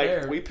only Like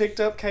fair. we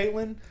picked up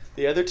Caitlin.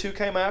 The other two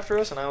came after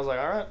us, and I was like,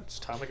 all right, it's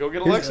time to go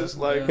get Alexis.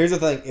 Like, Here's the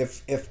thing: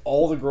 if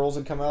all the girls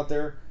had come out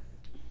there,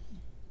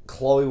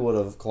 Chloe would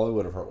have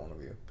hurt one of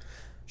you.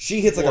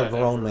 She hits like a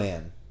grown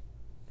man.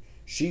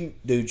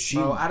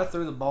 Bro, I'd have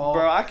threw the ball.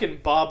 bro, I can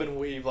bob and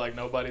weave like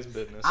nobody's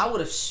business. I would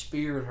have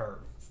speared her.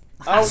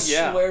 Oh, I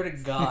yeah. swear to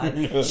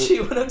God,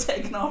 she would have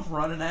taken off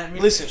running at me.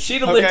 Listen, she'd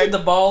have okay, lifted the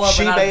ball up,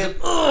 she and may I'd have-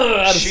 just,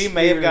 I'd have She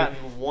may have speared her.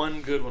 gotten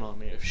one good one on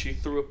me if she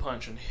threw a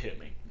punch and hit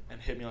me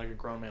like a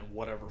grown man,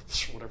 whatever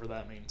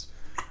that means.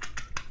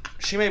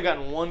 She may have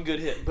gotten one good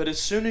hit, but as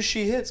soon as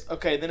she hits,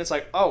 okay, then it's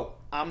like, oh,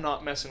 I'm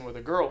not messing with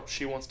a girl.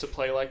 She wants to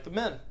play like the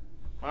men.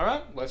 All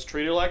right, let's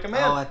treat her like a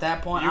man. Oh, at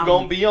that point, you're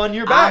gonna be on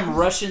your back. I'm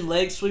rushing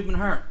leg sweeping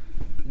her,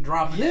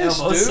 dropping Yes,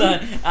 the elbow, dude.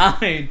 son. I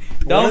mean,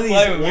 One don't of these-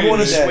 play with one me. You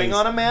want to these days. swing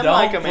on a man Don't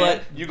like a man,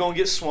 play- you're gonna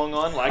get swung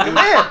on like a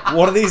man.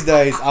 one of these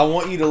days, I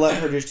want you to let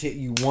her just hit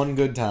you one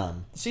good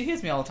time. She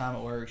hits me all the time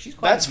at work. She's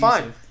quite That's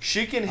fine. abusive.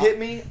 She can hit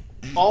me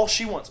all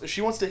she wants. If she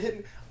wants to hit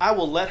me, I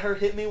will let her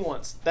hit me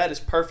once. That is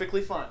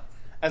perfectly fine.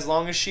 As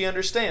long as she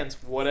understands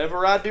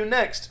whatever I do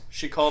next,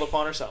 she called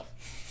upon herself.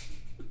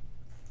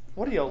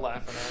 What are y'all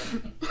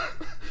laughing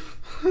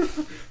at?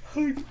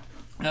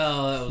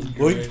 Oh, that was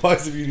Blink great.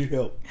 twice if you need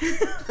help.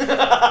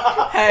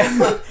 Hey,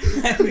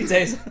 let me tell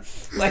you something.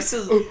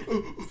 Lexus,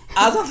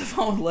 I was on the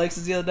phone with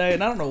Lexus the other day,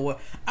 and I don't know what.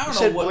 I You don't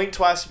said know what. blink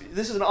twice.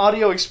 This is an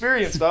audio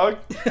experience, dog.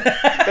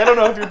 They don't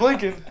know if you're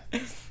blinking.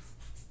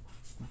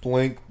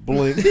 Blink,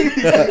 blink. Put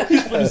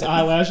his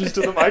eyelashes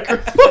To the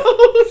microphone.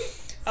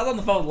 I was on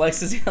the phone with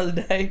Lexus the other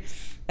day,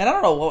 and I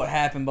don't know what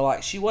happened, but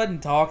like she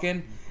wasn't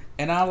talking,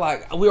 and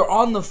we were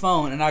on the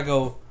phone, and I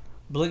go,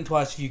 blink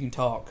twice if you can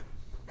talk,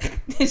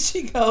 and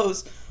she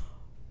goes,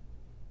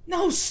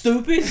 no,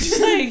 stupid.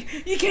 She's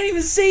like, you can't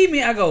even see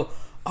me. I go,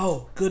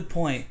 oh, good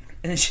point,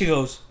 and then she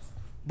goes,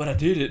 but I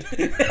did it.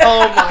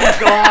 Oh my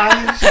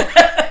gosh.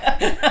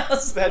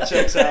 That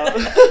checks out.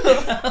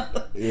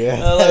 Yeah,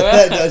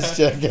 that does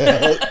check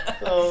out.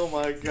 Oh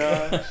my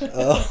gosh.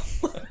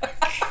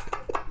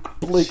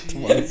 Blink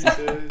twice.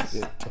 Jesus.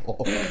 Get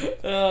tall.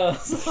 Oh,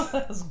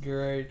 that's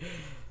great.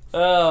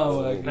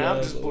 Oh my god. Now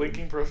I'm just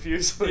blinking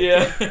profusely.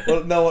 Yeah.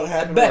 Well, no, what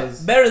happened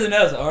was Better than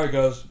us. All right,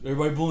 guys,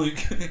 everybody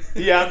blink.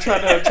 Yeah, I'm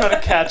trying to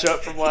catch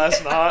up from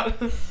last night.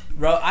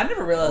 Bro, I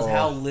never realized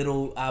how Oh.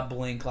 little I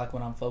blink like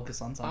when I'm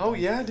focused on something. Oh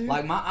yeah, dude.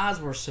 Like my eyes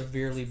were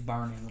severely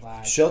burning.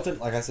 Like Shelton.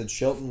 Like I said,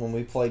 Shelton. When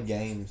we played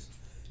games,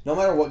 no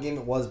matter what game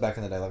it was back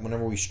in the day, like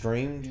whenever we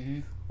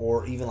streamed,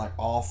 or even like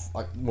off,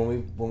 like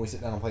when we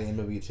sit down and play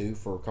MW2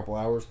 for a couple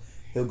hours,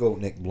 he'll go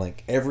Nick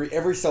blink.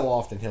 Every so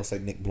often he'll say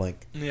Nick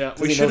blink. Yeah,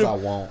 Because he knows I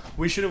won't.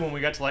 We should have, when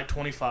we got to like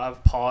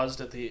 25, paused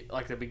at the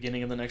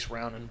beginning of the next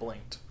round and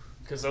blinked,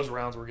 because those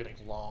rounds were getting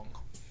long.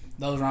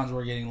 those rounds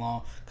were getting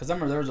long. Because I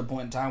remember there was a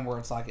point in time where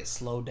it's like it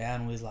slowed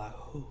down. And we was like,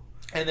 ooh.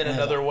 And then And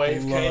another like,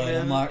 wave blood. came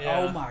in. I'm like, yeah.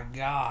 oh my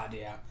god,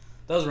 yeah.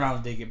 Those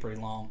rounds did get pretty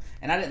long.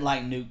 And I didn't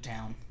like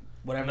Nuketown.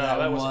 Whatever No, that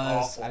that one was was,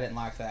 awful. I didn't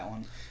like that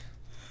one.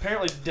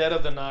 Apparently, Dead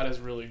of the Night is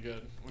really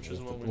good, which is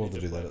one we We'll need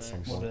to do play that at some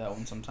next. We'll point. do that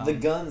one sometime. The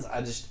guns,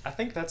 I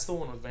think that's the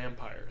one with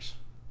vampires.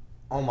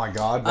 oh my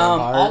god,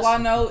 vampires. all I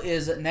know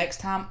is that next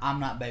time I'm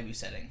not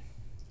babysitting.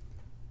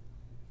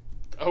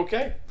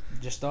 Okay.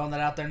 Just throwing that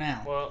out there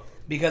now. Well,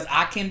 Because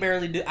I can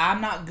barely do.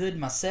 I'm not good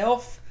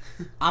myself.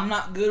 I'm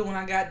not good when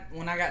I got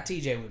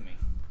TJ with me.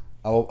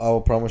 I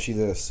will promise you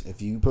this: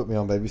 if you put me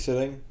on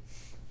babysitting,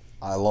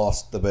 I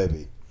lost the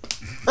baby.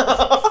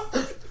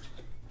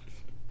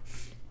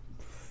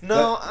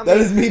 no, That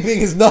is me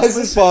being as nice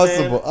as listen,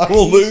 possible. man, I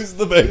will he's- lose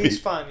the baby. He's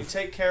fine. You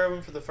take care of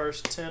him for the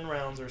first 10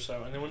 rounds or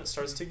so, and then when it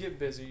starts to get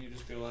busy, you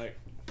just be like,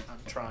 I'm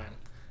trying.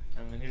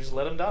 And then you just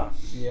let him die.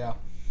 Yeah.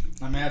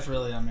 I mean, that's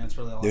really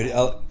all. Dude,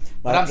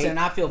 But I'm saying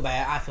I feel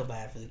bad. I feel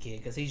bad for the kid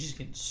because he's just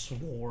getting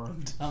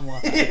swarmed. I'm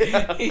like,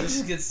 Yeah. he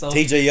just gets so.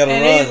 TJ, you gotta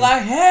and run. he's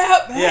like,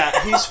 help!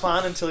 Yeah, he's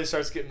fine until he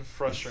starts getting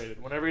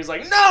frustrated. Whenever he's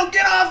like, no,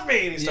 get off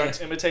me! And he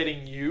starts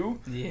imitating you.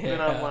 Yeah.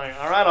 Then I'm like,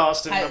 all right,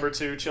 Austin, Hey, number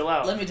 2, chill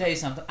out. Let me tell you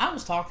something. I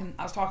was talking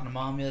to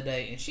Mom the other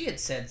day, and she had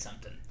said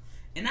something,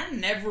 And I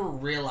never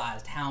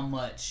realized how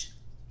much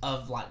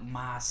of, like,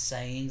 my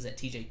sayings that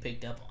TJ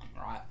picked up on,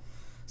 right?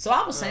 So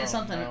I was saying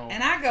something,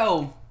 and I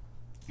go,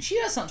 she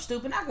does something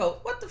stupid, and I go,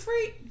 what the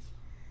freak?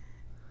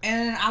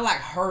 And I, like,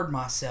 heard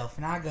myself,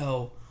 and I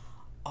go,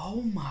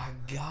 oh, my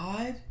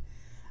God.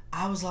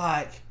 I was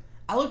like,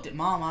 I looked at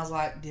Mom, I was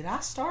like, did I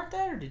start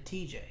that, or did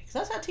TJ? Because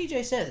that's how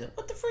TJ says it.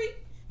 What the freak?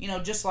 You know,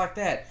 just like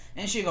that.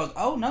 And she goes,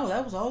 oh, no,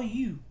 that was all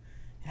you.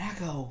 And I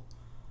go,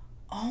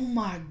 oh,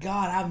 my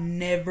God, I've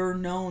never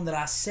known that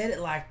I said it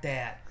like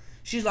that.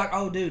 She's like,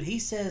 oh, dude, he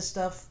says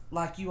stuff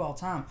like you all the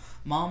time.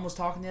 Mom was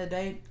talking the other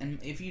day, and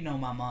if you know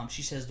my mom,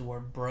 she says the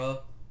word bruh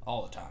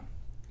all the time.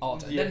 All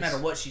the time. Yes. Doesn't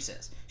matter what she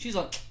says. She's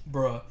like,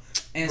 bruh.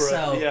 And Bruh,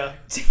 so, yeah.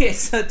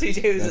 so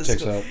TJ was That at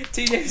checks school. out.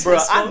 TJ was Bruh,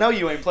 at school. I know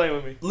you ain't playing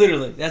with me.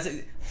 Literally, that's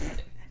it.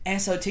 And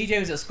so TJ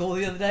was at school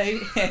the other day,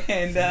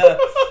 and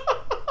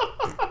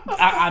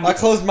I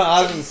closed my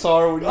eyes and saw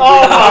her when you Oh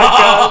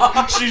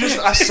my God!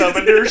 I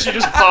summoned her. She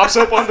just pops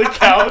up on the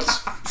couch.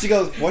 She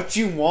goes, what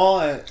you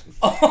want?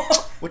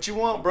 What you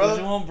want, bro? What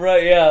you want, bro?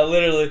 Yeah,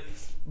 literally.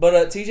 But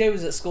TJ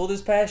was at school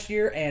this past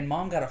year, and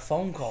Mom got a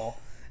phone call,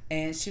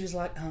 and she was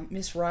like,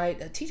 Miss Wright,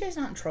 TJ's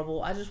not in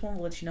trouble. I just want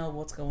to let you know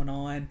what's going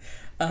on.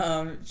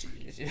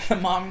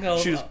 Mom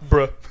goes, She was,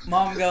 bruh.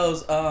 Mom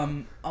goes,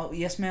 oh,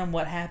 yes, ma'am,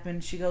 what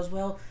happened? She goes,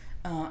 well,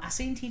 I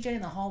seen TJ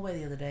in the hallway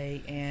the other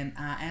day, and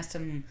I asked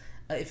him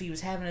if he was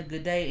having a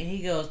good day, and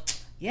he goes,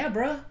 yeah,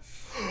 bruh.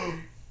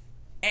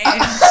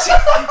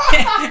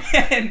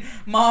 And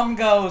Mom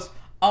goes,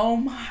 oh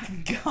my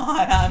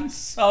God, I'm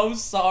so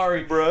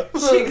sorry. Bruh.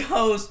 She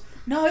goes,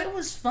 no, it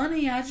was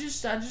funny. I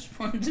just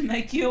wanted to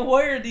make you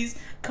aware these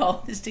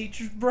call his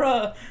teachers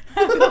bruh.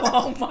 I go,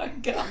 oh my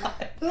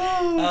God.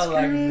 I was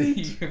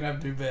like, you're going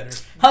to do better.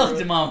 I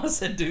looked at Mom, I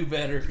said, do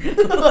better.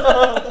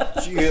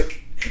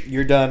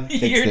 You're done.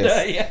 Fix You're this.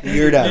 done, yeah.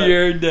 You're done.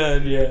 You're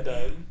done, yeah. You're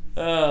done.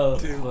 Oh,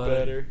 Do funny.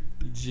 better.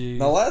 Jeez.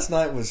 Now, last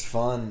night was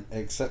fun,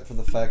 except for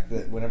the fact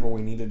that whenever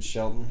we needed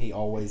Shelton, he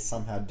always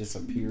somehow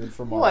disappeared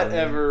from our room.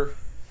 Whatever.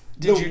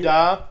 Did you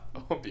die?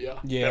 Oh, yeah.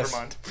 Yes.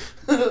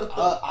 Never mind.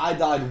 I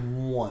died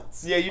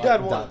once. Yeah, you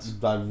died once.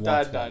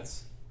 Died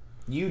once.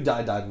 You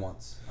died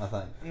once, I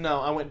think. No,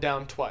 I went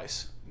down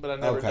twice, but I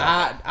never Okay.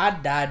 died. I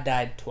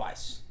died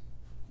twice.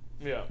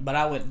 Yeah. But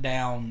I went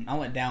down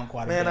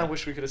quite a bit. Man, I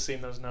wish we could have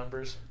seen those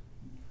numbers.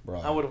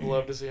 Bro. I would have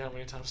loved to see how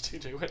many times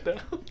TJ went down.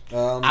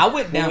 I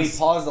went down. When we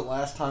paused it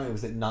last time, it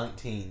was at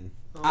 19.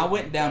 I Oh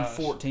went my down gosh.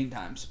 14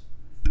 times.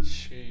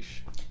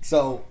 Sheesh.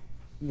 So,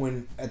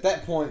 at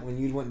that point, when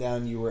you went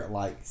down, you were at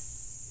like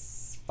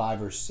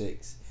 5 or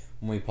 6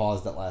 when we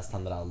paused it last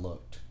time that I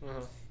looked.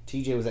 Uh-huh.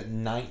 TJ was at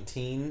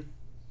 19,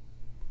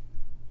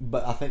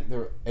 but I think there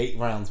were 8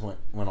 rounds went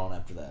on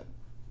after that.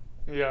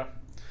 Yeah.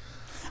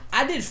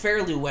 I did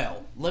fairly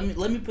well. Let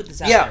me put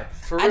this out Yeah, there.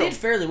 for I real. did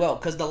fairly well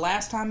because the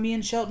last time me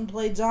and Shelton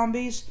played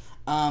zombies,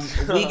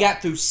 we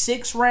got through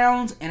 6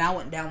 rounds and I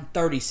went down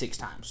 36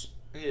 times.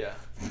 Yeah.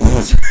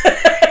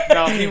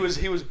 No, he was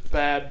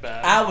bad.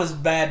 I was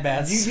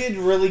bad. You did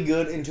really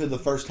good until the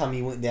first time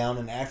you went down,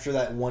 and after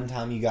that one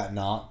time you got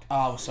knocked, Oh,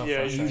 I was so Yeah,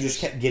 frustrated. you just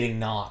kept getting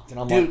knocked. And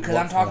I'm Dude, like, because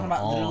I'm what's talking going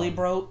about literally, on?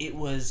 bro, it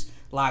was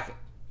like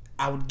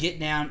I would get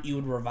down, you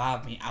would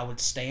revive me. I would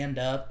stand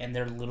up, and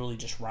they're literally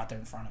just right there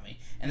in front of me.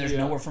 And there's Yeah.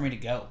 nowhere for me to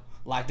go.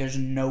 Like, there's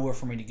nowhere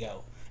for me to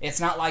go. It's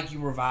not like you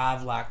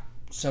revive, like,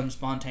 some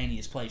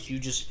spontaneous place. You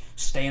just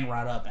stand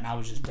right up, and I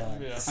was just done.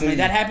 Yeah. I mean,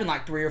 that happened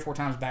like 3 or 4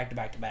 times back to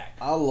back to back.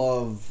 I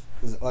love,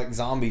 like,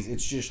 zombies.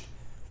 It's just,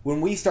 when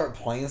we start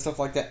playing stuff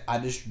like that, I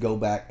just go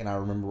back and I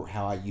remember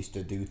how I used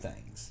to do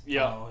things.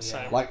 Yeah. Oh, yeah.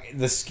 Same. Like,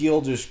 the skill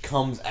just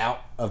comes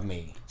out of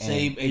me.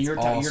 See, and and you're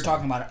awesome.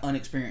 talking about an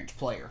unexperienced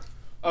player.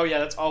 Oh yeah,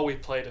 that's all we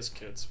played as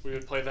kids. We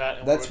would play that,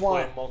 and That's we would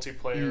why- play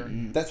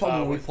multiplayer. That's why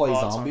when we with play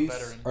bots on zombies,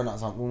 veteran. or not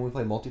zombies, when we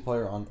play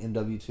multiplayer on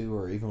MW2,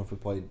 or even if we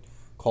played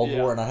Cold Yeah.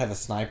 War and I have a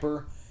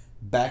sniper,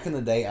 back in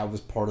the day I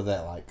was part of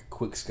that, like,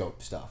 quick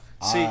scope stuff.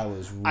 See, I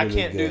was really I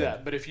can't do good.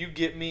 that. But if you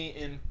get me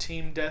in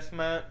team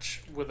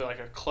deathmatch with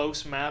like a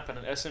close map and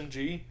an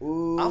SMG,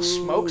 I'll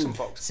smoke some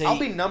folks. See- I'll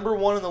be number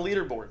 1 on the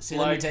leaderboard. See,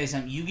 let me tell you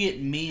something. You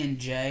get me and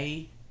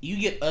Jay, you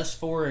get us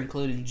 4,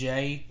 including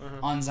Jay,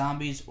 on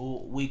zombies,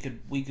 we could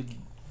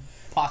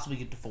possibly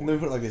get to 4. Let me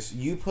put it like this.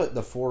 You put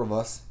the 4 of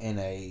us in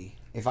a...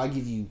 If I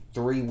give you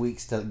 3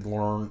 weeks to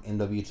learn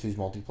MW2's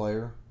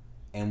multiplayer,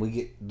 and we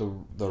get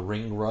the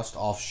ring rust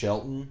off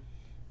Shelton,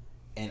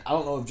 and I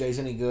don't know if Jay's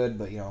any good,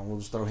 but, we'll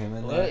just throw him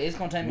in Well, there. it's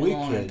going to take me We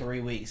longer than could. 3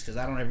 weeks because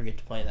I don't ever get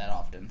to play that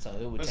often, so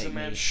it would Listen, take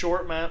man, me...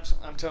 short maps.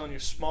 I'm telling you,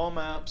 small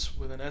maps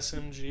with an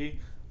SMG,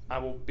 I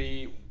will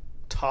be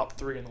top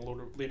 3 in the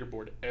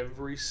leaderboard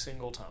every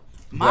single time.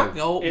 My Right.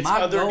 goal... It's my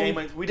other goal, game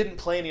modes. We didn't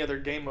play any other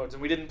game modes,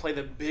 and we didn't play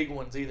the big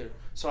ones either.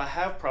 So I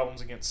have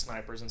problems against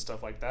snipers and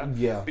stuff like that.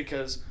 Yeah.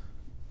 Because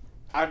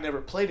I've never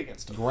played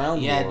against them.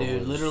 Ground Yeah, War dude,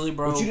 was- literally,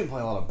 bro. But you didn't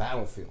play a lot of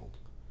Battlefield.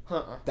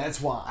 That's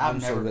why I'm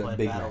I've so never good at played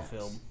big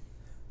Battlefield. maps.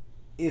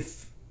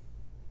 If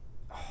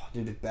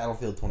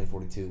Battlefield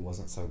 2042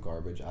 wasn't so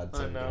garbage, I'd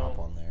say I we could know. hop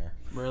on there.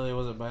 Really,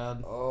 was it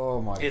bad?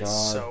 Oh my god! It's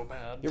so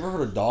bad. You ever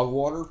heard of dog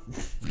water?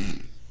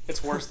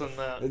 It's worse than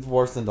that. It's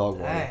worse than dog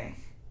water. Dang.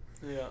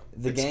 Yeah.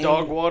 The It's game-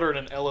 dog water and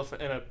an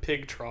elephant and a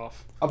pig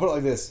trough. I'll put it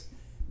like this.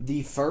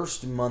 The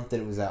first month that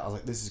it was out, I was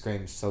like, this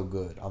game is so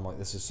good. I'm like,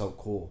 this is so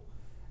cool.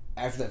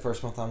 After that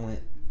first month, I went,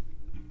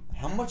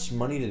 how much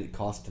money did it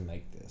cost to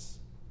make this?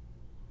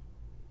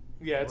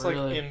 Yeah, it's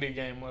Really? like indie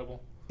game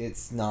level.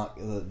 It's not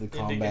the Indie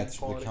game combats. The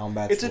quality.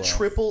 combats. It's a rough.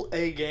 triple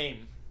A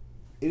game.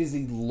 It is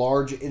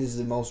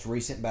the most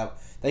recent battle.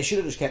 They should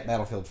have just kept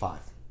Battlefield 5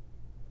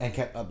 and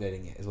kept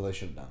updating it. Is what they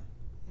should have done.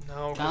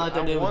 No, Kinda like they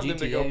I did with want them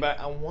to go GTA. back.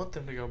 I want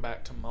them to go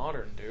back to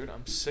modern, dude.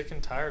 I'm sick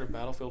and tired of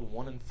Battlefield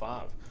 1 and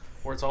 5,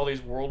 where it's all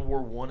these World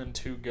War 1 and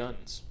 2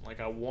 guns. Like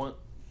I want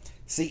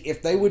See,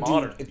 if they would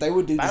modern. do just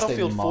a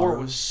Battlefield 4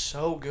 modern, was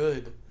so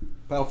good.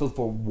 Battlefield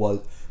 4 was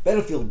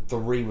Battlefield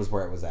 3 was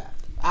where it was at.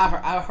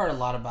 I heard a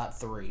lot about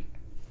 3.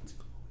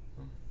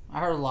 I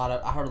heard a lot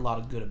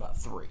of good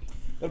about 3.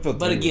 Battlefield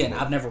But 3 was again, where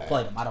I've it never was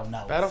played at. them. I don't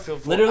know.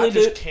 Battlefield 4. Literally, I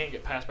just dude. can't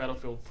get past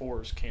Battlefield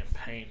 4's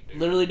campaign, dude.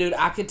 Literally, dude,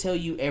 I could tell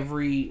you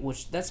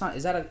is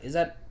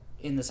that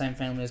in the same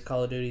family as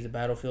Call of Duty, the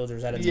Battlefields, or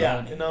is that its Yeah,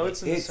 own? no,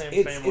 it's in the It's- same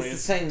it's- family. it's the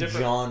same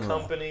different genre.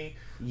 company.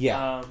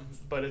 Yeah.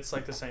 But it's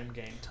like the same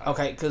game type.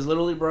 Okay, because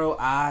literally, bro,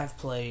 I've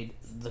played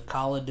the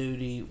Call of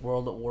Duty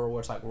World at War, where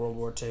it's like World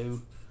War II.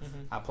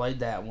 I played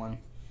that one.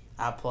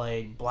 I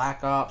played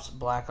Black Ops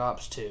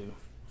 2.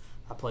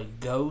 I played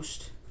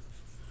Ghost.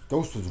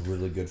 Ghost was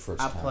really good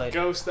first I time. played.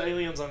 Ghost, the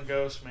aliens on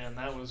Ghost, man,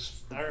 that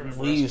was. I remember.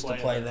 We us used to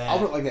playing play it. that. I'll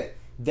put it like that.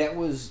 That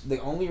was the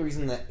only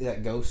reason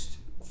that Ghost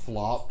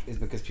flopped is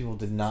because people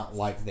did not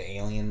like the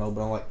alien mode.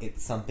 But I'm like,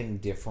 it's something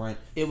different.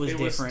 It was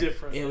different.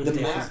 It was The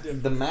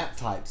different. map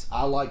types.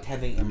 I liked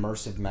having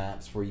immersive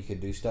maps where you could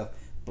do stuff.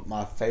 But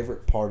my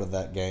favorite part of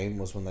that game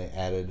was when they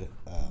added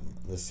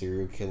the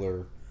serial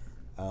killer.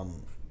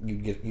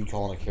 You'd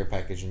call in a care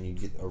package and you'd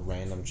get a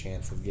random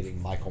chance of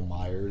getting Michael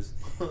Myers,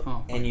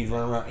 Oh. and you'd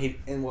run around.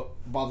 And what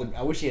bothered me,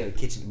 I wish he had a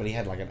kitchen, but he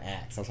had like an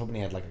axe. I was hoping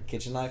he had like a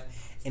kitchen knife,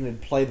 and it'd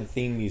play the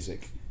theme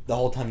music the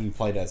whole time you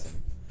played as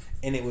him,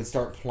 and it would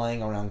start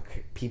playing around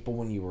people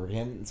when you were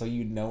him, so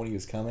you'd know when he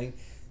was coming.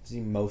 It's the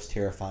most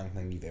terrifying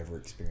thing you've ever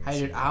experienced. Hey,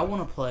 in dude, your I life.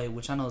 want to play,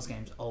 which I know this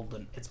game's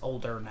old. It's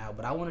older now,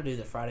 but I want to do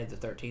the Friday the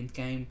 13th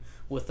game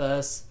with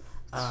us.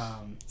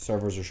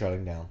 Servers are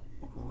shutting down.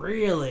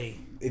 Really?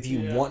 If you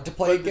Yeah. want to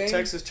play a But game, the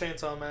Texas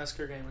Chainsaw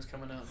Massacre game is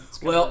coming out. It's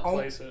going Well, to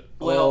replace it.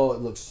 Well,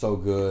 it looks so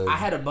good. I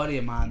had a buddy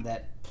of mine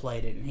that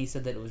played it, and he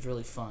said that it was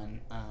really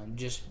fun,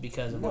 just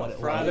because of No, what it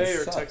Friday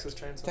was. or sucked. Texas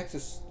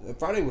Chainsaw?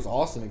 Friday was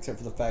awesome, except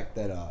for the fact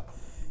that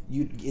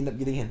you'd end up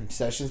getting in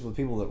sessions with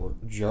people that were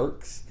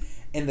jerks,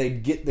 and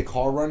they'd get the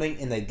car running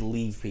and they'd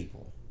leave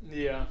people.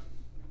 Yeah.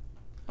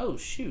 Oh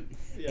shoot!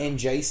 Yeah. And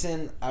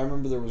Jason, I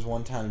remember there was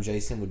one time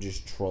Jason would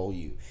just troll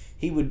you.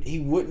 He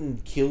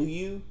wouldn't kill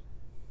you,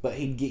 but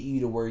he'd get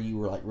you to where you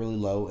were like really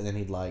low, and then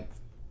he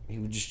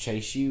would just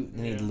chase you, and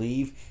then he'd Yeah.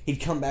 leave. He'd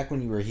come back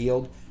when you were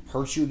healed,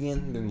 hurt you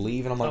again, then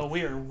leave, and I'm like, Oh,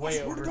 we are way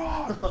I swear over. to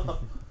God.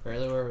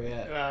 Really, where we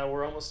at?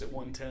 We're almost at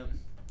 110.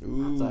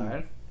 Ooh. That's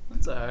alright.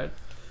 That's alright.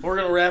 We're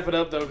going to wrap it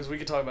up, though, because we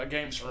could talk about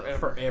games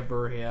forever.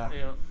 Forever, yeah.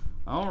 Yeah.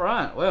 All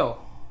right.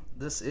 Well,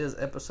 this is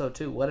episode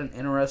 2. What an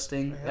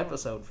interesting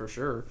episode for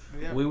sure.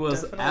 Yeah, We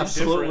was definitely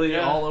absolutely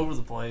different, yeah. all over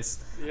the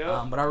place.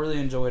 Yeah. But I really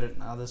enjoyed it.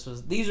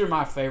 These are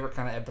my favorite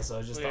kind of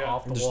episodes. Just the Yeah.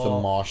 off the Just wall,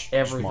 the mosh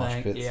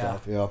everything. pit Yeah.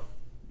 stuff. Yeah.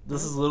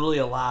 This is literally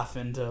a life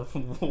into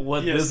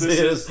what Yes, this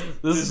is.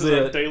 This is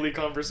our it. daily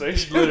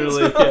conversation.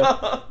 Literally,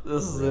 yeah.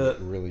 This is Really, it. it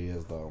really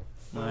is though.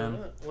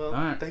 Man. Well, All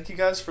right. thank you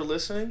guys for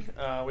listening.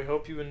 We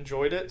hope you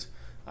enjoyed it.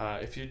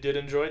 If you did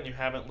enjoy it and you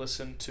haven't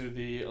listened to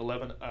the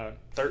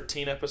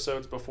 13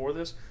 episodes before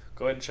this,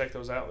 go ahead and check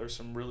those out. There's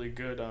some really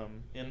good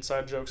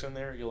inside jokes in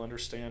there. You'll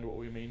understand what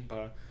we mean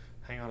by...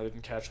 Hang on, I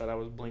didn't catch that. I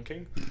was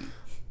blinking.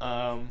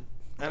 And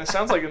it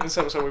sounds like in this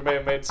episode we may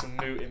have made some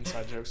new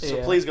inside jokes. So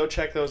Yeah. please go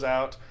check those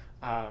out.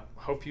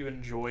 Hope you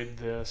enjoyed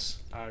this.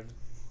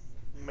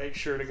 Make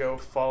sure to go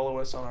follow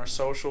us on our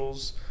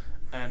socials.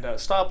 And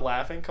stop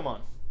laughing. Come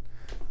on.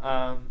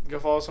 Go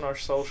follow us on our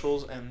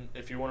socials. And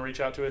if you want to reach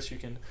out to us, you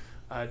can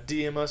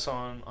DM us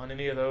on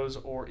any of those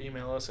or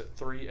email us at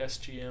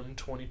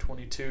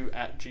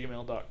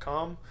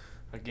 3sgm2022@gmail.com.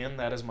 Again,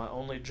 that is my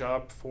only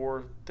job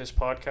for this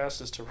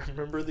podcast, is to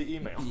remember the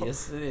email.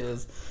 Yes, it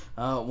is.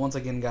 Once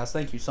again, guys,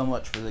 thank you so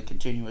much for the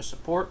continuous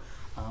support.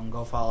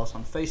 Go follow us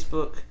on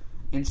Facebook,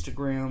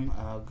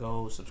 Instagram.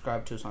 Go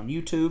subscribe to us on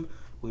YouTube.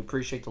 We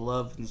appreciate the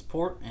love and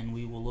support, and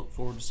we will look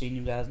forward to seeing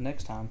you guys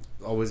next time.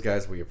 Always,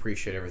 guys, we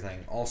appreciate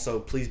everything. Also,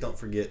 please don't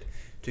forget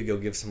to go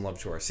give some love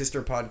to our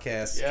sister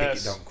podcast, Kick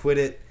Yes. It, Don't Quit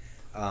It.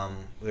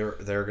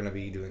 They're going to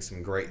be doing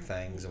some great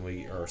things, and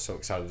we are so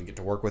excited to get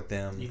to work with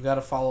them. You've got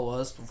to follow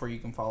us before you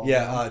can follow them.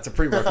 Yeah, it's a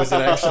prerequisite,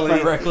 actually.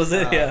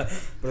 Prerequisite, yeah.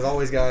 But as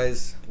always,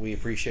 guys, we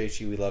appreciate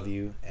you, we love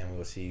you, and we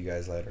will see you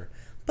guys later.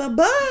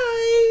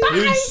 Bye-bye!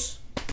 Peace.